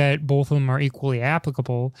argue that both of them are equally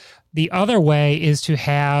applicable, the other way is to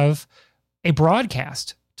have a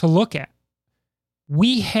broadcast to look at.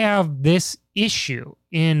 We have this issue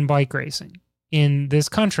in bike racing in this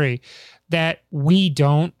country that we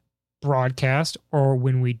don't broadcast, or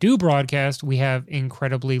when we do broadcast, we have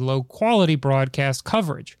incredibly low quality broadcast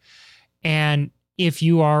coverage. And if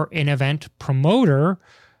you are an event promoter,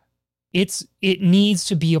 it needs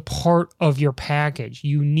to be a part of your package.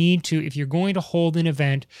 You need to, if you're going to hold an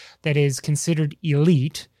event that is considered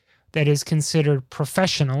elite, that is considered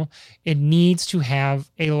professional, it needs to have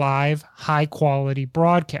a live, high-quality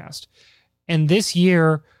broadcast. And this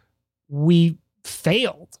year, we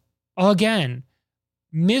failed again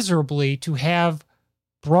miserably to have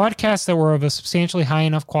broadcasts that were of a substantially high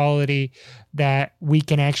enough quality that we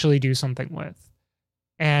can actually do something with.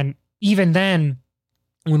 And even then,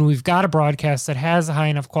 when we've got a broadcast that has a high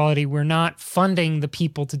enough quality, we're not funding the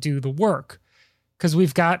people to do the work because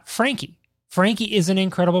we've got Frankie. Frankie is an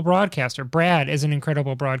incredible broadcaster. Brad is an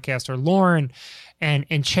incredible broadcaster. Lauren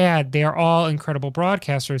and Chad, they are all incredible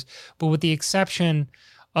broadcasters. But with the exception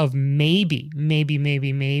of maybe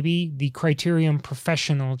the Criterium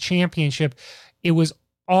Professional Championship, it was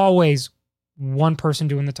always one person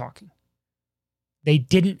doing the talking. They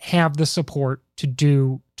didn't have the support to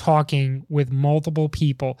do talking with multiple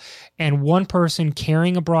people, and one person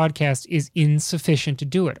carrying a broadcast is insufficient to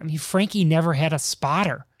do it. I mean, Frankie never had a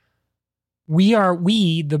spotter. We,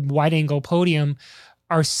 the Wide Angle Podium,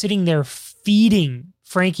 are sitting there feeding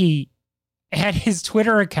Frankie at his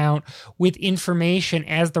Twitter account with information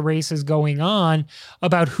as the race is going on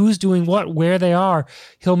about who's doing what, where they are.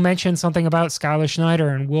 He'll mention something about Skylar Schneider,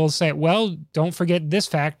 and we'll say, well, don't forget this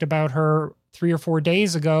fact about her 3 or 4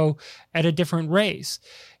 days ago at a different race.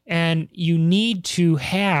 And you need to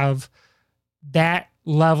have that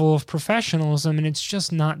level of professionalism, and it's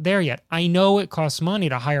just not there yet. I know it costs money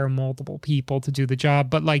to hire multiple people to do the job,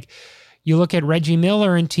 but like you look at Reggie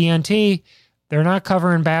Miller and TNT, they're not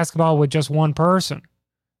covering basketball with just one person.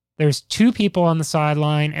 There's 2 people on the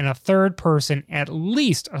sideline and a third person, at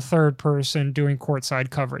least a third person, doing courtside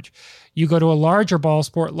coverage. You go to a larger ball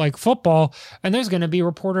sport like football, and there's going to be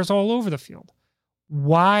reporters all over the field.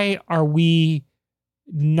 Why are we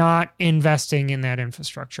not investing in that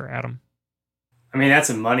infrastructure, Adam? I mean, that's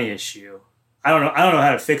a money issue. I don't know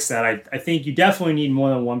how to fix that. I think you definitely need more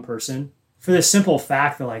than one person for the simple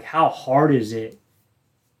fact that, like, how hard is it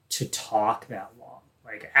to talk that long?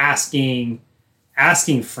 Like asking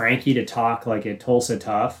Frankie to talk like at Tulsa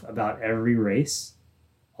Tough about every race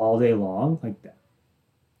all day long, like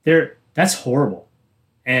that. That's horrible.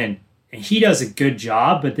 And he does a good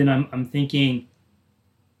job, but then I'm thinking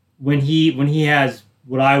when he has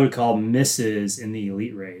what I would call misses in the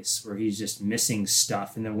elite race, where he's just missing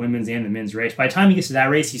stuff in the women's and the men's race. By the time he gets to that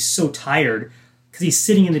race, he's so tired because he's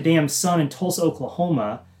sitting in the damn sun in Tulsa,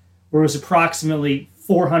 Oklahoma, where it was approximately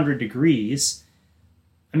 400 degrees.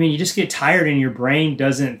 I mean, you just get tired and your brain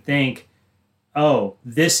doesn't think, oh,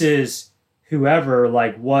 this is whoever,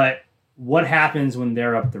 like what happens when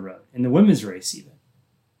they're up the road in the women's race even,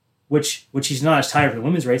 which he's not as tired for the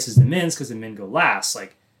women's race as the men's because the men go last.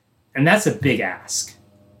 Like, and that's a big ask.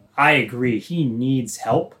 I agree. He needs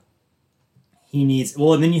help. And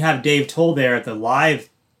then you have Dave Toll there at the live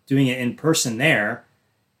doing it in person there.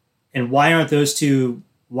 And why aren't those two,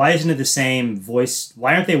 why isn't it the same voice?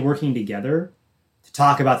 Why aren't they working together to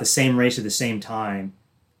talk about the same race at the same time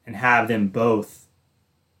and have them both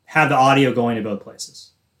have the audio going to both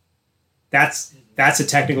places? That's a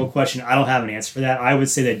technical question. I don't have an answer for that. I would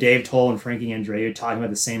say that Dave Toll and Frankie Andreu talking about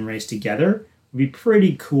the same race together would be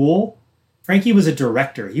pretty cool. Frankie was a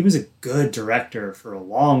director. He was a good director for a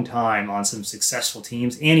long time on some successful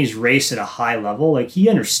teams, and he's raced at a high level. Like, he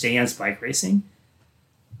understands bike racing.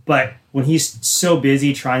 But when he's so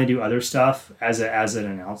busy trying to do other stuff as an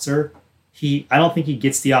announcer, I don't think he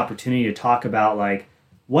gets the opportunity to talk about, like,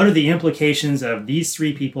 what are the implications of these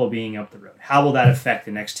 3 people being up the road? How will that affect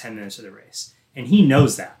the next 10 minutes of the race? And he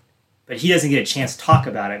knows that. But he doesn't get a chance to talk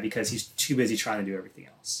about it because he's too busy trying to do everything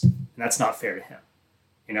else. And that's not fair to him.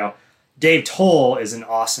 You know, Dave Toll is an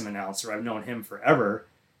awesome announcer. I've known him forever.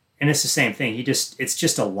 And it's the same thing. It's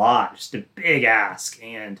just a lot, just a big ask.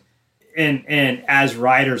 And as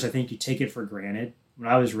riders, I think you take it for granted. When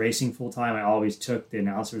I was racing full time, I always took the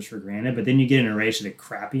announcers for granted. But then you get in a race with a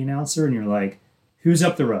crappy announcer and you're like, who's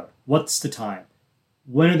up the road? What's the time?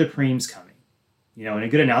 When are the preems coming? You know, and a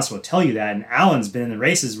good announcer will tell you that. And Alan's been in the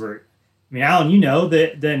races where, I mean, Alan, you know,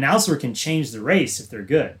 the announcer can change the race if they're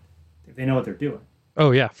good, if they know what they're doing.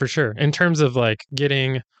 Oh, yeah, for sure. In terms of like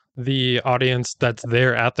getting the audience that's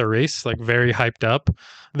there at the race, like very hyped up,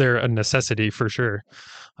 they're a necessity for sure.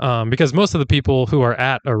 Because most of the people who are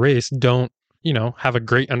at a race don't, you know, have a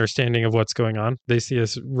great understanding of what's going on. They see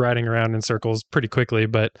us riding around in circles pretty quickly,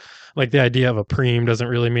 but like the idea of a preem doesn't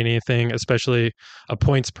really mean anything, especially a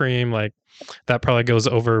points preem. Like that probably goes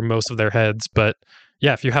over most of their heads. But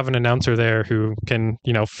yeah, if you have an announcer there who can,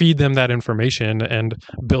 you know, feed them that information and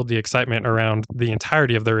build the excitement around the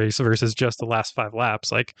entirety of the race versus just the last 5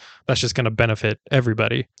 laps, like that's just going to benefit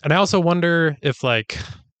everybody. And I also wonder if, like,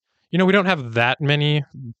 you know, we don't have that many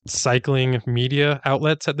cycling media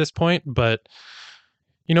outlets at this point, but,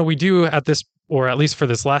 you know, we do at this or at least for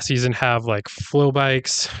this last season, have like flow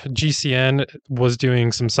bikes. GCN was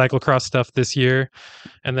doing some cyclocross stuff this year,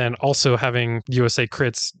 and then also having USA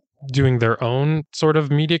Crits doing their own sort of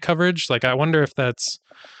media coverage. Like, I wonder if that's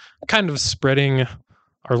kind of spreading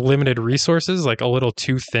our limited resources like a little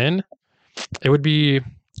too thin. It would be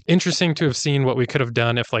interesting to have seen what we could have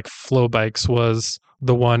done if like Flow Bikes was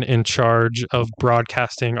the one in charge of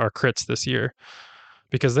broadcasting our crits this year,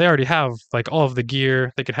 because they already have like all of the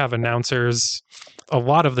gear. They could have announcers. A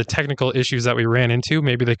lot of the technical issues that we ran into,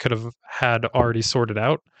 maybe they could have had already sorted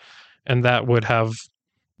out, and that would have,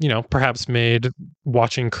 you know, perhaps made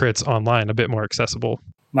watching crits online a bit more accessible.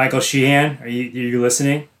 Michael Sheehan, are you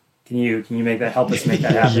listening? Can you help us make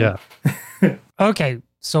that happen? Yeah. Okay,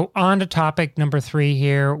 so on to topic number 3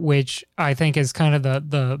 here, which I think is kind of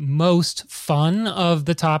the most fun of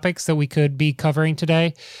the topics that we could be covering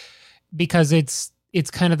today, because it's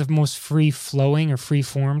kind of the most free-flowing or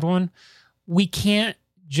free-formed one. We can't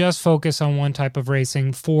just focus on one type of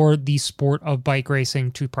racing for the sport of bike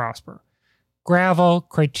racing to prosper. Gravel,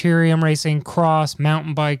 criterium racing, cross,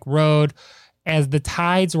 mountain bike, road, as the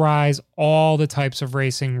tides rise, all the types of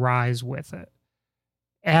racing rise with it.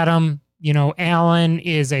 Adam, you know, Alan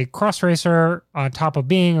is a cross racer on top of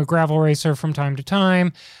being a gravel racer from time to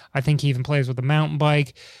time. I think he even plays with a mountain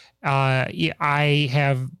bike. I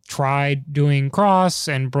have tried doing cross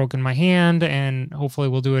and broken my hand, and hopefully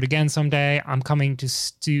we'll do it again someday. I'm coming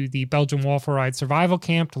to the Belgian Waffle Ride Survival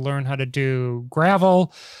Camp to learn how to do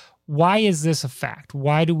gravel. Why is this a fact?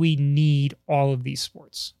 Why do we need all of these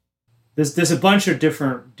sports? There's a bunch of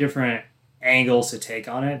different angles to take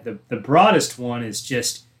on it. The broadest one is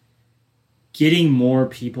just getting more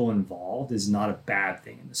people involved is not a bad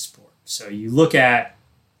thing in the sport. So you look at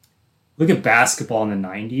basketball in the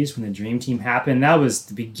 90s when the Dream Team happened. That was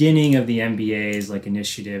the beginning of the NBA's like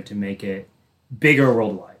initiative to make it bigger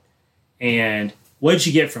worldwide. And what did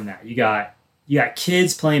you get from that? You got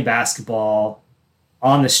kids playing basketball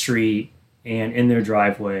on the street and in their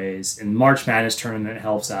driveways, and March Madness tournament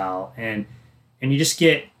helps out, and you just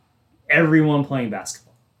get everyone playing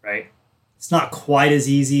basketball, right? It's not quite as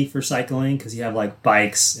easy for cycling because you have like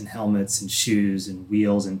bikes and helmets and shoes and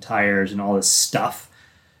wheels and tires and all this stuff.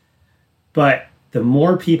 But the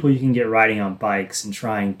more people you can get riding on bikes and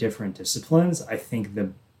trying different disciplines, I think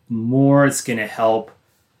the more it's going to help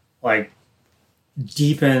like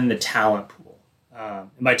deepen the talent pool. And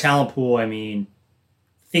by talent pool, I mean,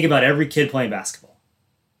 think about every kid playing basketball.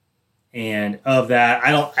 And of that,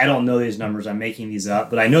 I don't know these numbers. I'm making these up,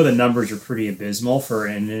 but I know the numbers are pretty abysmal for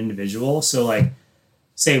an individual. So like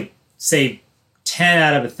say 10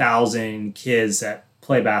 out of 1,000 kids that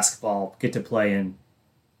play basketball get to play,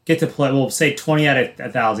 well, say 20 out of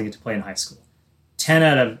 1,000 get to play in high school. 10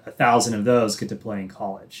 out of 1,000 of those get to play in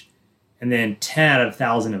college. And then 10 out of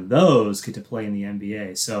 1,000 of those get to play in the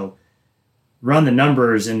NBA. So run the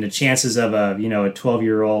numbers, and the chances of a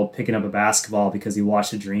 12-year-old picking up a basketball because he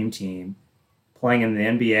watched a Dream Team playing in the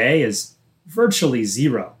NBA is virtually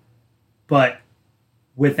zero. But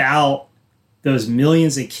without those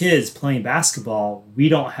millions of kids playing basketball, we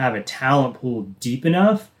don't have a talent pool deep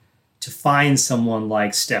enough to find someone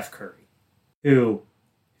like Steph Curry, who,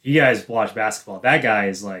 if you guys watch basketball, that guy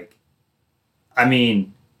is like, I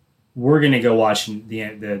mean, we're going to go watch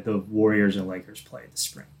the Warriors and Lakers play this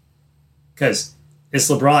spring. Because it's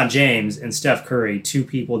LeBron James and Steph Curry, two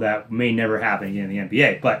people that may never happen again in the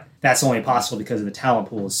NBA. But that's only possible because of the talent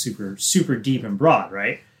pool is super, super deep and broad,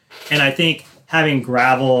 right? And I think having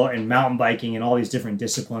gravel and mountain biking and all these different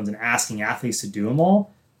disciplines and asking athletes to do them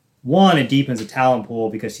all, one, it deepens the talent pool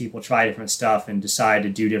because people try different stuff and decide to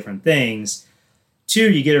do different things.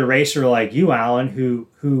 Two, you get a racer like you, Alan,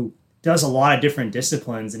 who does a lot of different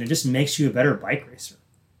disciplines, and it just makes you a better bike racer.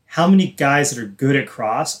 How many guys that are good at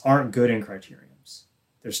cross aren't good in criteriums?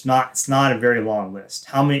 It's not a very long list.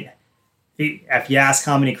 If you ask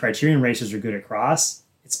how many criterium racers are good at cross,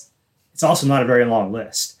 it's also not a very long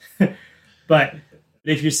list. But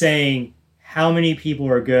if you're saying how many people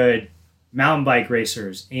are good mountain bike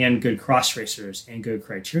racers and good cross racers and good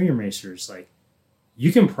criterium racers, like,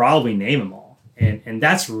 you can probably name them all. And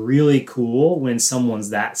that's really cool when someone's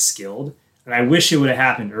that skilled. And I wish it would have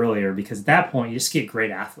happened earlier, because at that point you just get great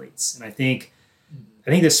athletes. And I think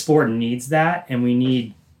the sport needs that, and we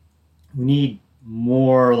need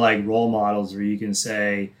more like role models where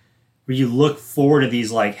you look forward to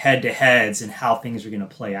these like head-to-heads and how things are going to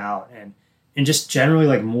play out, and just generally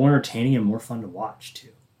like more entertaining and more fun to watch too.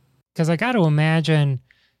 Because I got to imagine,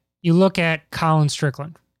 you look at Colin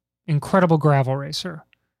Strickland, incredible gravel racer.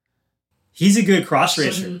 He's a good cross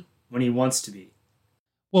racer when he wants to be.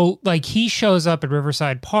 Well, like he shows up at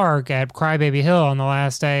Riverside Park at Crybaby Hill on the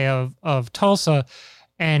last day of Tulsa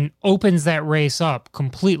and opens that race up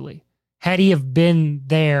completely. Had he have been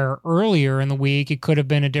there earlier in the week, it could have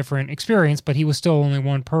been a different experience, but he was still only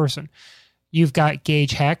one person. You've got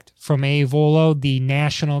Gage Hecht from A. Volo, the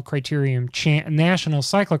national national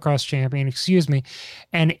cyclocross champion,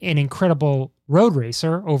 and an incredible road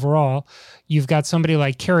racer overall. You've got somebody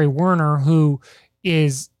like Kerry Werner, who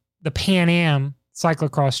is the Pan Am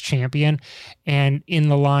cyclocross champion and in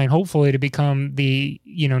the line, hopefully, to become the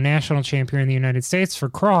national champion in the United States for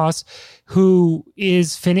cross, who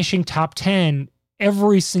is finishing top 10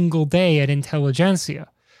 every single day at Intelligentsia.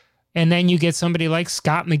 And then you get somebody like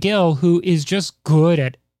Scott McGill, who is just good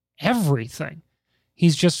at everything.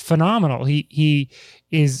 He's just phenomenal. He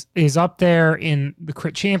is up there in the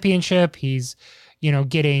crit championship. He's,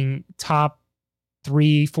 getting top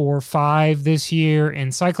 3, 4, 5 this year in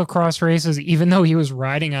cyclocross races, even though he was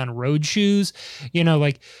riding on road shoes.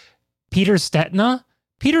 Like Peter Stetina.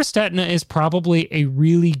 Peter Stetina is probably a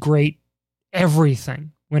really great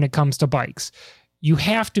everything when it comes to bikes. You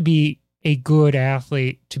have to be a good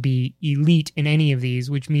athlete to be elite in any of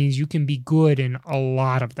these, which means you can be good in a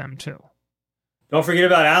lot of them too. Don't forget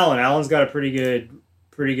about Alan. Alan's got a pretty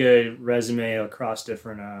good resume across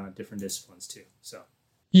different disciplines too. So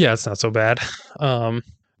yeah, it's not so bad. But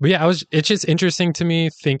yeah, it's just interesting to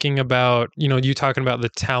me thinking about, you talking about the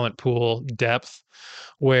talent pool depth,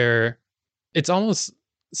 where it's almost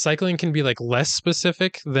cycling can be like less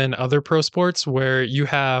specific than other pro sports, where you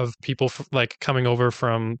have people like coming over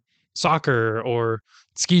from soccer or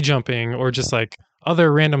ski jumping or just like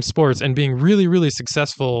other random sports and being really, really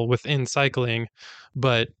successful within cycling.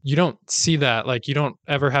 But you don't see that. Like you don't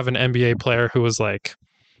ever have an NBA player who was like,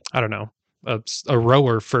 I don't know, a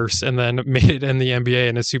rower first and then made it in the NBA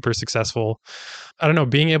and is super successful. I don't know,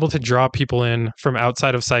 being able to draw people in from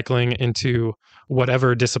outside of cycling into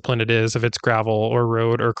whatever discipline it is, if it's gravel or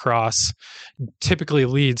road or cross, typically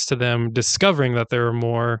leads to them discovering that there are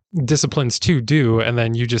more disciplines to do. And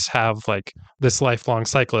then you just have like this lifelong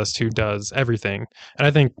cyclist who does everything. And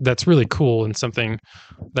I think that's really cool and something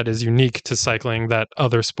that is unique to cycling that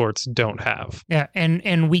other sports don't have. Yeah.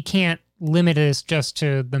 And we can't limit this just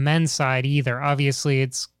to the men's side either. Obviously,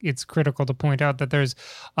 it's critical to point out that there's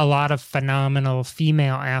a lot of phenomenal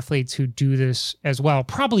female athletes who do this as well,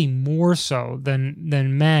 probably more so than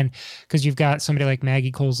men, because you've got somebody like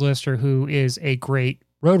Maggie Coles-Lister, who is a great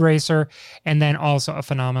road racer and then also a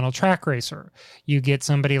phenomenal track racer. You get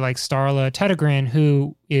somebody like Starla Tedegran,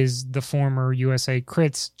 who is the former USA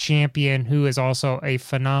Crits champion, who is also a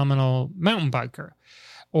phenomenal mountain biker.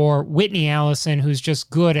 Or Whitney Allison, who's just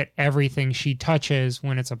good at everything she touches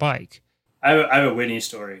when it's a bike. I have a Whitney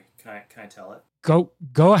story. Can I tell it?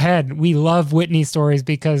 Go ahead. We love Whitney stories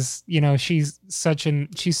because she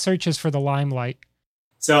searches for the limelight.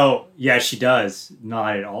 So yeah, she does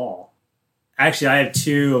not at all. Actually, I have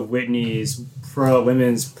 2 of Whitney's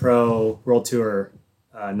women's pro world tour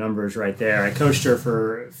numbers right there. I coached her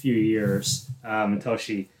for a few years until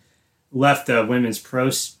she left the women's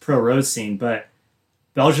pro road scene, but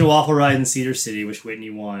Belgian Waffle Ride in Cedar City, which Whitney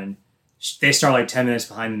won. They start like 10 minutes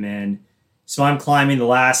behind the men. So I'm climbing the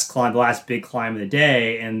last big climb of the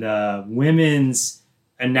day, and the women's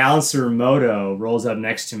announcer moto rolls up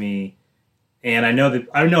next to me, and I know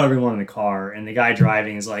everyone in the car, and the guy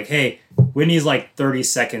driving is like, "Hey, Whitney's like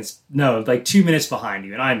 2 minutes behind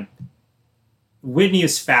you," and Whitney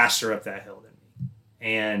is faster up that hill than me,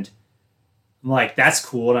 and I'm like, "That's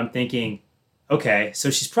cool," and I'm thinking, okay, so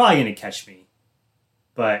she's probably gonna catch me.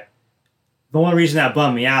 But the only reason that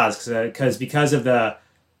bummed me out is because of the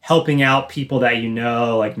helping out people that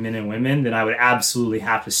like men and women, then I would absolutely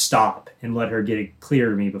have to stop and let her get it clear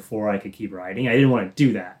to me before I could keep riding. I didn't want to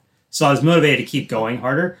do that. So I was motivated to keep going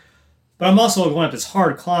harder. But I'm also going up this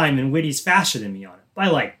hard climb, and Whitney's faster than me on it by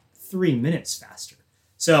like 3 minutes faster.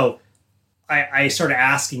 So I started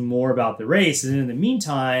asking more about the race, and in the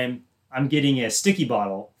meantime, I'm getting a sticky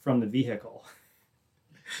bottle from the vehicle.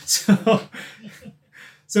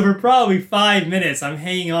 So for probably 5 minutes, I'm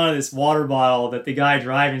hanging on to this water bottle that the guy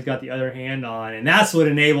driving's got the other hand on. And that's what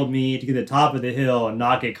enabled me to get to the top of the hill and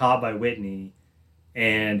not get caught by Whitney.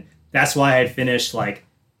 And that's why I had finished, like,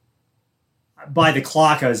 by the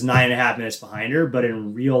clock, I was 9.5 minutes behind her. But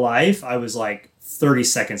in real life, I was like 30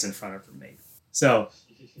 seconds in front of her mate. So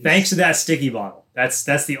thanks to that sticky bottle. That's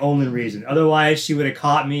the only reason. Otherwise, she would have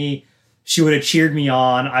caught me. She would have cheered me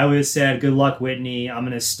on. I would have said, "Good luck, Whitney. I'm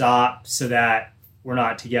going to stop so that we're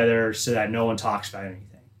not together, so that no one talks about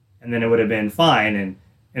anything." And then it would have been fine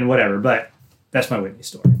and whatever. But that's my Whitney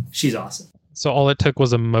story. She's awesome. So all it took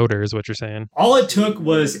was a motor is what you're saying? All it took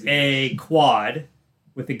was a quad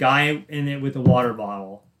with the guy in it with the water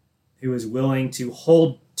bottle who was willing to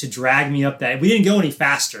drag me up that. We didn't go any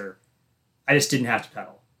faster. I just didn't have to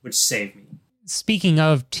pedal, which saved me. Speaking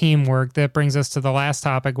of teamwork, that brings us to the last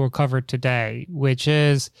topic we'll cover today, which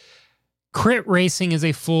is crit racing is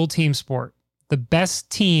a full team sport. The best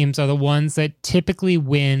teams are the ones that typically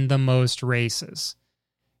win the most races.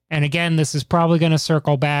 And again, this is probably going to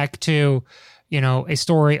circle back to, a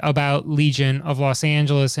story about Legion of Los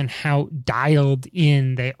Angeles and how dialed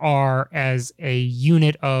in they are as a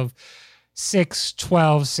unit of 6,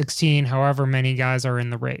 12, 16, however many guys are in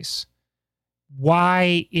the race.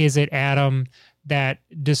 Why is it, Adam, that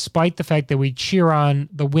despite the fact that we cheer on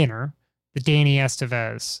the winner, the Danny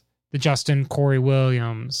Estevez, the Justin Corey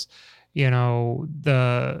Williams, you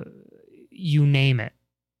name it,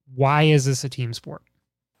 why is this a team sport?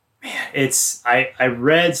 Man, I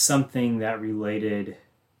read something that related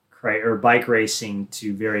bike racing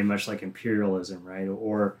to very much like imperialism, right?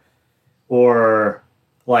 Or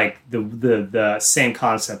like the same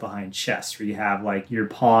concept behind chess, where you have like your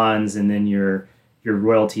pawns and then your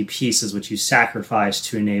royalty pieces, which you sacrifice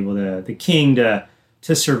to enable the king to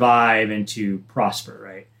survive and to prosper,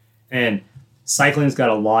 right? And cycling's got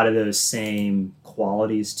a lot of those same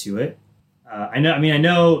qualities to it. I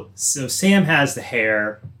know. So Sam has the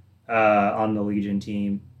hair on the Legion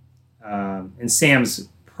team, and Sam's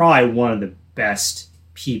probably one of the best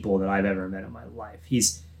people that I've ever met in my life.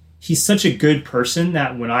 He's such a good person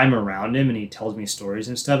that when I'm around him and he tells me stories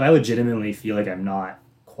and stuff, I legitimately feel like I'm not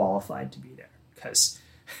qualified to be there, because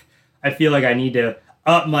I feel like I need to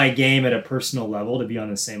up my game at a personal level to be on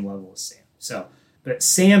the same level as Sam. So, but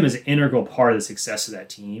Sam is an integral part of the success of that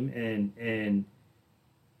team, and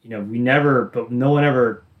no one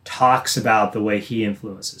ever talks about the way he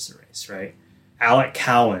influences the race, right? Alec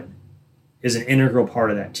Cowan is an integral part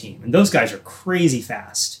of that team, and those guys are crazy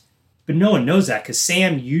fast. But no one knows that because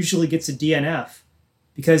Sam usually gets a DNF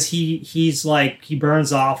because he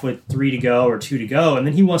burns off with 3 to go or 2 to go, and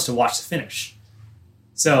then he wants to watch the finish.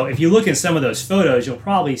 So if you look in some of those photos, you'll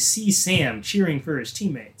probably see Sam cheering for his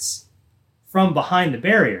teammates from behind the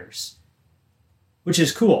barriers, which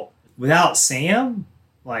is cool. Without Sam,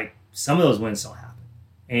 like, some of those wins don't happen.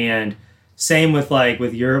 And same with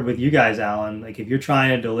you guys, Alan. Like, if you're trying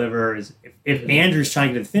to deliver, if Andrew's trying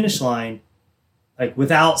to get to the finish line, like,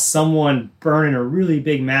 without someone burning a really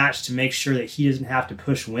big match to make sure that he doesn't have to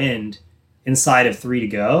push wind inside of 3 to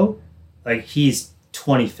go, like, he's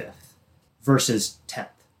 25th versus 10th,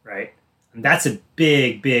 right? And that's a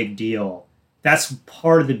big, big deal. That's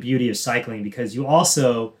part of the beauty of cycling, because you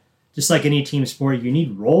also, just like any team sport, you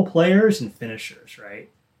need role players and finishers, right?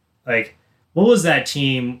 Like, what was that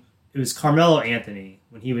team? It was Carmelo Anthony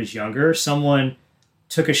when he was younger. Someone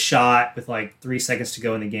took a shot with like 3 seconds to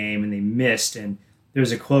go in the game and they missed. And there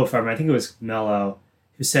was a quote from him, I think it was Melo,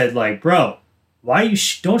 who said, like, bro, why you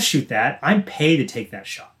don't shoot that? I'm paid to take that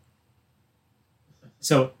shot.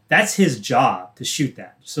 So that's his job, to shoot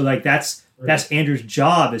that. So like that's Andrew's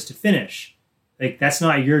job, is to finish. Like, that's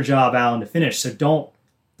not your job, Alan, to finish. So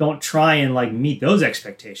don't try and like meet those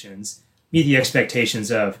expectations. Meet the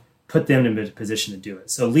expectations of put them in a position to do it.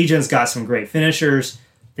 So Legion's got some great finishers.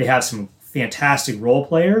 They have some fantastic role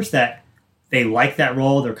players that they like that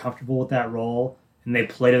role. They're comfortable with that role, and they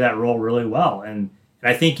play to that role really well. And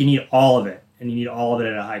I think you need all of it, and you need all of it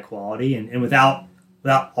at a high quality. And without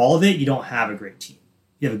all of it, you don't have a great team.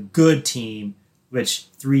 You have a good team, which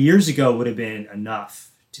 3 years ago would have been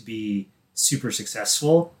enough to be super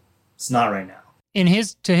successful. It's not right now.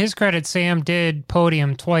 To his credit, Sam did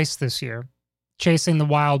podium twice this year, chasing the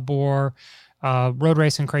Wild Boar road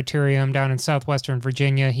racing criterium down in southwestern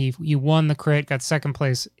Virginia. He won the crit, got second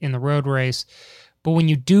place in the road race. But when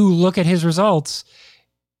you do look at his results,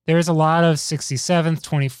 there's a lot of 67th,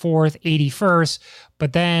 24th, 81st.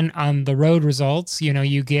 But then on the road results,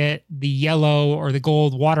 you get the yellow or the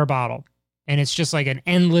gold water bottle. And it's just like an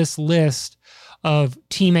endless list of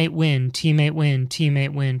teammate win, teammate win,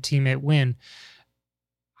 teammate win, teammate win.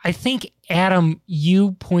 I think, Adam,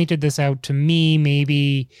 you pointed this out to me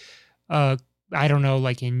maybe, I don't know,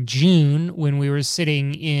 like in June when we were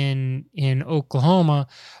sitting in Oklahoma,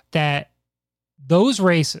 that those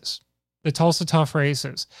races, the Tulsa Tough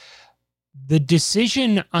races, the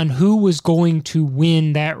decision on who was going to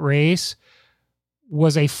win that race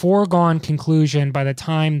was a foregone conclusion by the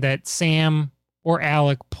time that Sam or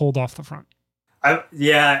Alec pulled off the front.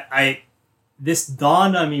 This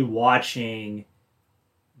dawned on me watching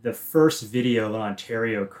the first video of an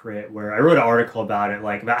Ontario crit, where I wrote an article about it,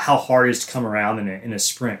 like about how hard it is to come around in a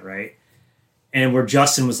sprint, right? And where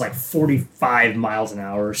Justin was like 45 miles an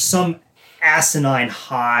hour, some asinine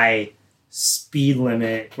high speed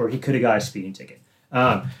limit where he could have got a speeding ticket.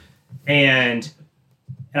 And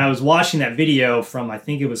I was watching that video from, I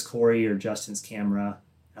think it was Corey or Justin's camera.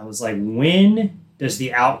 I was like, when does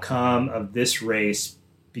the outcome of this race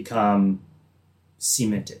become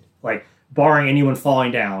cemented? Like, barring anyone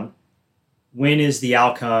falling down, when is the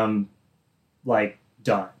outcome like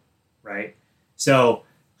done, right? So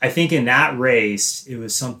I think in that race, it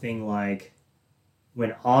was something like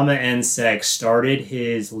when Ama Ensek started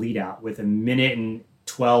his lead out with 1 minute and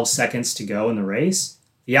 12 seconds to go in the race,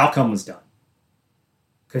 the outcome was done.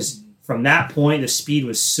 Because from that point, the speed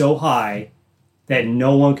was so high that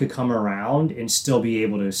no one could come around and still be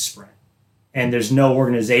able to sprint. And there's no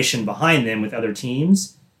organization behind them with other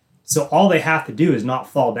teams. So all they have to do is not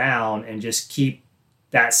fall down and just keep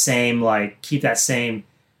that same,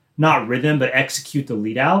 not rhythm, but execute the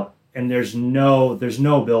lead out. And there's no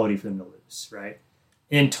ability for them to lose, right?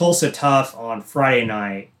 In Tulsa Tough on Friday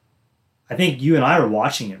night, I think you and I were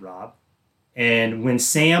watching it, Rob. And when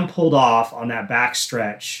Sam pulled off on that back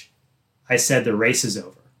stretch, I said the race is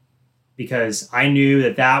over. Because I knew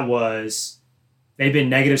they've been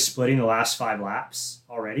negative splitting the last 5 laps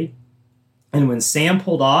already. And when Sam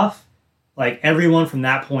pulled off, like everyone from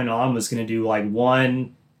that point on was going to do like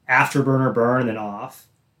one afterburner burn and then off.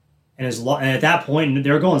 And at that point,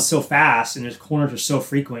 they were going so fast and his corners are so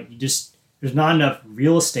frequent, there's not enough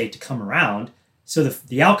real estate to come around. So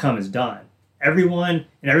the outcome is done. Everyone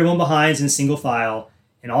behind's in single file,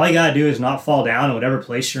 and all you got to do is not fall down in whatever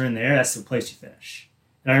place you're in there. That's the place you finish.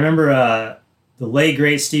 And I remember the late,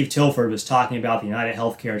 great Steve Tilford was talking about the United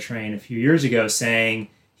Healthcare train a few years ago, saying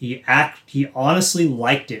he honestly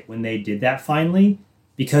liked it when they did that finally,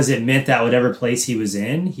 because it meant that whatever place he was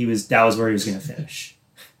in, that was where he was going to finish,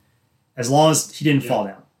 as long as he didn't fall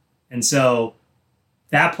down. And so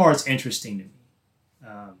that part's interesting to me,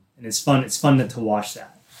 and it's fun. It's fun to watch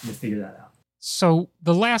that and to figure that out. So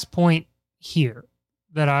the last point here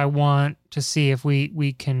that I want to see if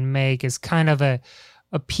we can make is kind of a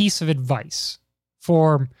piece of advice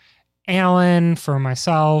for Alan, for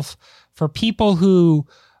myself, for people who,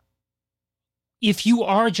 if you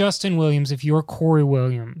are Justin Williams, if you're Corey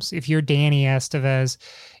Williams, if you're Danny Estevez,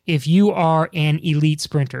 if you are an elite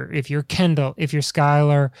sprinter, if you're Kendall, if you're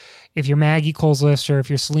Skylar, if you're Maggie Coles-Lister, if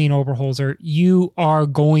you're Celine Oberholzer, you are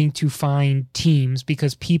going to find teams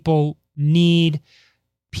because people need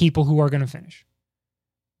people who are going to finish.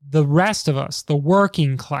 The rest of us, the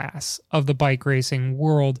working class of the bike racing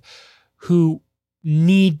world, who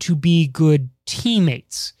need to be good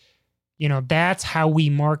teammates. That's how we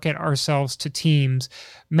market ourselves to teams.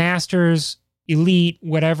 Masters, elite,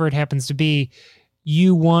 whatever it happens to be,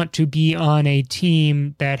 you want to be on a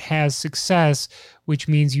team that has success, which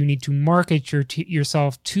means you need to market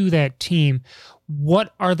yourself to that team.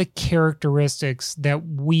 What are the characteristics that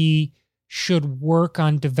we should work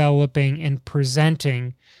on developing and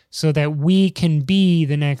presenting so that we can be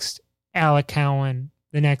the next Alec Cowan,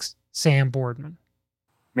 the next Sam Boardman?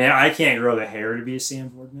 Man, I can't grow the hair to be a Sam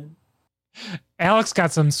Boardman. Alex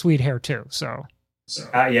got some sweet hair too, so.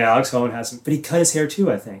 Yeah, Alex Cowan has some, but he cut his hair too,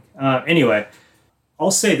 I think. Anyway,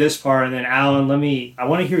 I'll say this part, and then Alan, I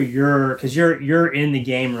want to hear because you're in the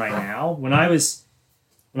game right now. When I was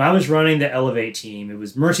running the Elevate team, it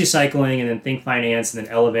was Mercy Cycling and then Think Finance and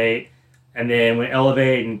then Elevate. And then when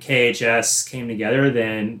Elevate and KHS came together,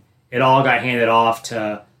 then it all got handed off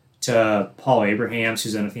to Paul Abrahams,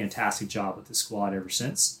 who's done a fantastic job with the squad ever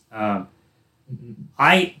since.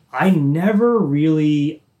 I never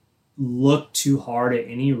really looked too hard at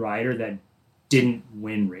any rider that didn't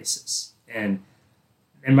win races. And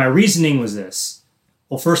my reasoning was this.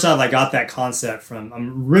 Well, first off, I got that concept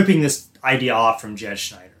I'm ripping this idea off from Jed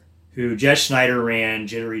Schneider, who Jed Schneider ran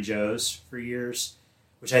Jittery Joe's for years,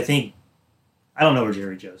 which I don't know where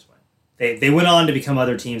Jittery Joe's went. They went on to become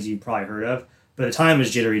other teams you've probably heard of, but at the time it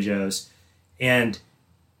was Jittery Joe's. And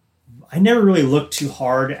I never really looked too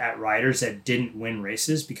hard at riders that didn't win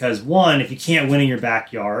races because, one, if you can't win in your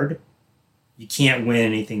backyard, you can't win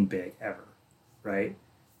anything big ever, right?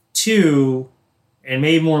 Two, and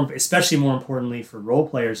maybe especially more importantly for role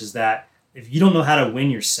players, is that if you don't know how to win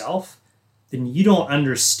yourself, then you don't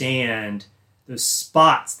understand those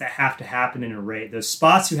spots that have to happen in a race, those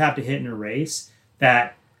spots you have to hit in a race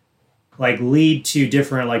that lead to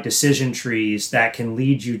different decision trees that can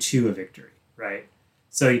lead you to a victory, right?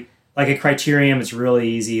 So a criterium, it's really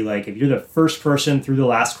easy. If you're the first person through the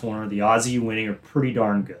last corner, the odds of you winning are pretty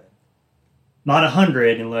darn good. Not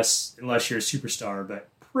 100 unless you're a superstar, but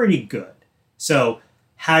pretty good. So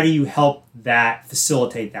how do you help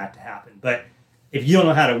facilitate that to happen? But if you don't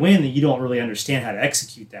know how to win, then you don't really understand how to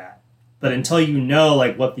execute that. But until you know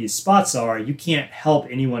what these spots are, you can't help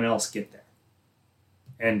anyone else get there.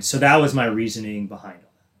 And so that was my reasoning behind it.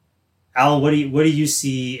 Alan, what do you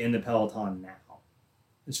see in the Peloton now,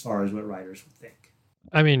 as far as what riders would think?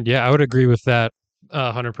 I mean, yeah, I would agree with that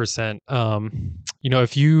 100%.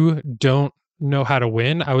 If you don't know how to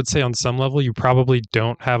win, I would say on some level you probably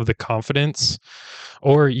don't have the confidence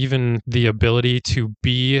or even the ability to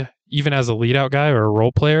be, even as a lead out guy or a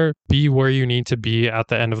role player, be where you need to be at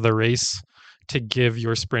the end of the race to give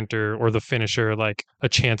your sprinter or the finisher like a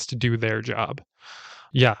chance to do their job.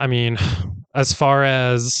 Yeah, I mean, as far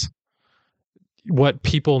as what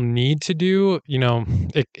people need to do,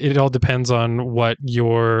 it all depends on what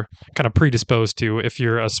you're kind of predisposed to, if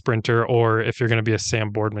you're a sprinter or if you're going to be a Sam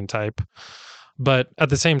Boardman type. But at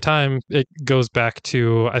the same time, it goes back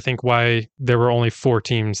to, I think, why there were only 4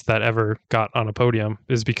 teams that ever got on a podium,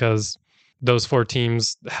 is because those 4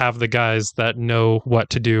 teams have the guys that know what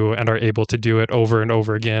to do and are able to do it over and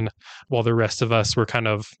over again, while the rest of us were kind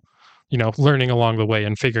of learning along the way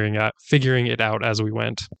and figuring it out as we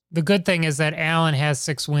went. The good thing is that Alan has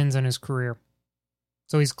 6 wins in his career.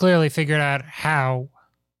 So he's clearly figured out how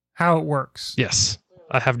it works. Yes,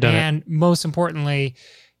 I have done it. And most importantly,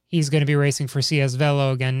 he's going to be racing for CS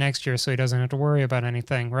Velo again next year, so he doesn't have to worry about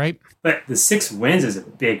anything, right? But the 6 wins is a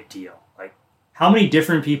big deal. Like, how many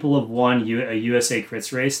different people have won a USA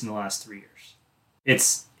Crits race in the last 3 years?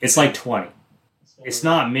 It's like 20. It's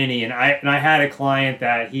not many. And I had a client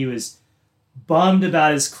that he was bummed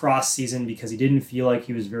about his cross season because he didn't feel like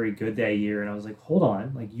he was very good that year. And I was like, hold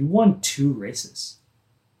on, like, you won 2 races.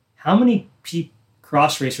 How many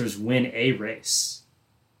cross racers win a race?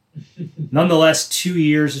 Nonetheless, 2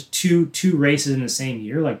 years, two races in the same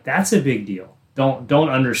year, like, that's a big deal. Don't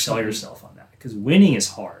undersell yourself on that, because winning is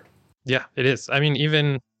hard. Yeah, it is. I mean,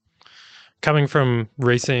 even coming from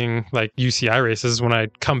racing like UCI races, when I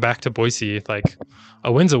come back to Boise, like,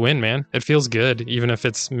 a win's a win, man. It feels good, even if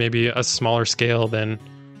it's maybe a smaller scale than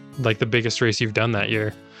like the biggest race you've done that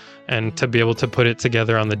year. And to be able to put it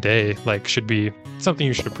together on the day, like, should be something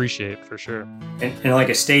you should appreciate for sure. And like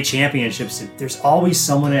a state championships, there's always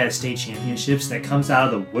someone at state championships that comes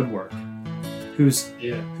out of the woodwork who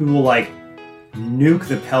will like nuke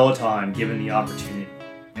the peloton given the opportunity.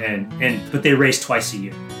 But they race twice a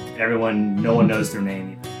year. No one knows their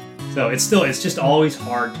name either. So it's just always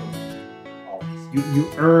hard to win. Always.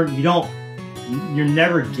 You're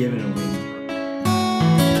never given a win.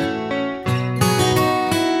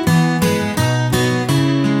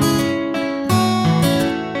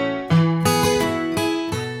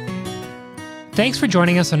 Thanks for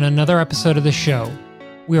joining us on another episode of the show.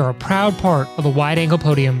 We are a proud part of the Wide Angle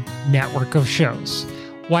Podium network of shows.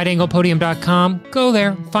 WideAnglePodium.com. Go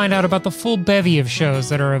there, find out about the full bevy of shows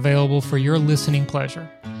that are available for your listening pleasure.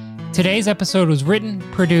 Today's episode was written,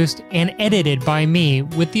 produced, and edited by me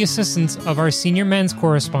with the assistance of our senior men's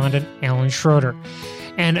correspondent, Alan Schroeder.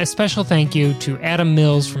 And a special thank you to Adam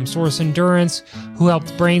Mills from Source Endurance, who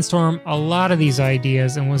helped brainstorm a lot of these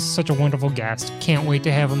ideas and was such a wonderful guest. Can't wait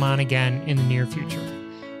to have him on again in the near future.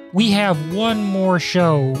 We have one more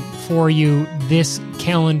show for you this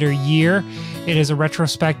calendar year. It is a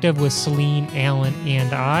retrospective with Celine, Alan,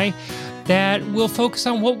 and I that will focus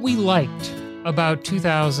on what we liked about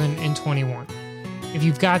 2021. If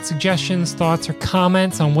you've got suggestions, thoughts, or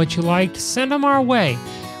comments on what you liked, send them our way.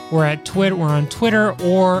 We're on Twitter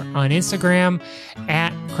or on Instagram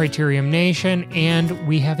at Criterium Nation, and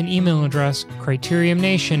we have an email address,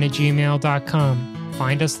 criteriumnation@gmail.com.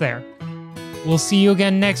 Find us there. We'll see you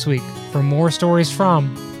again next week for more stories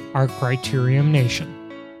from our Criterium Nation.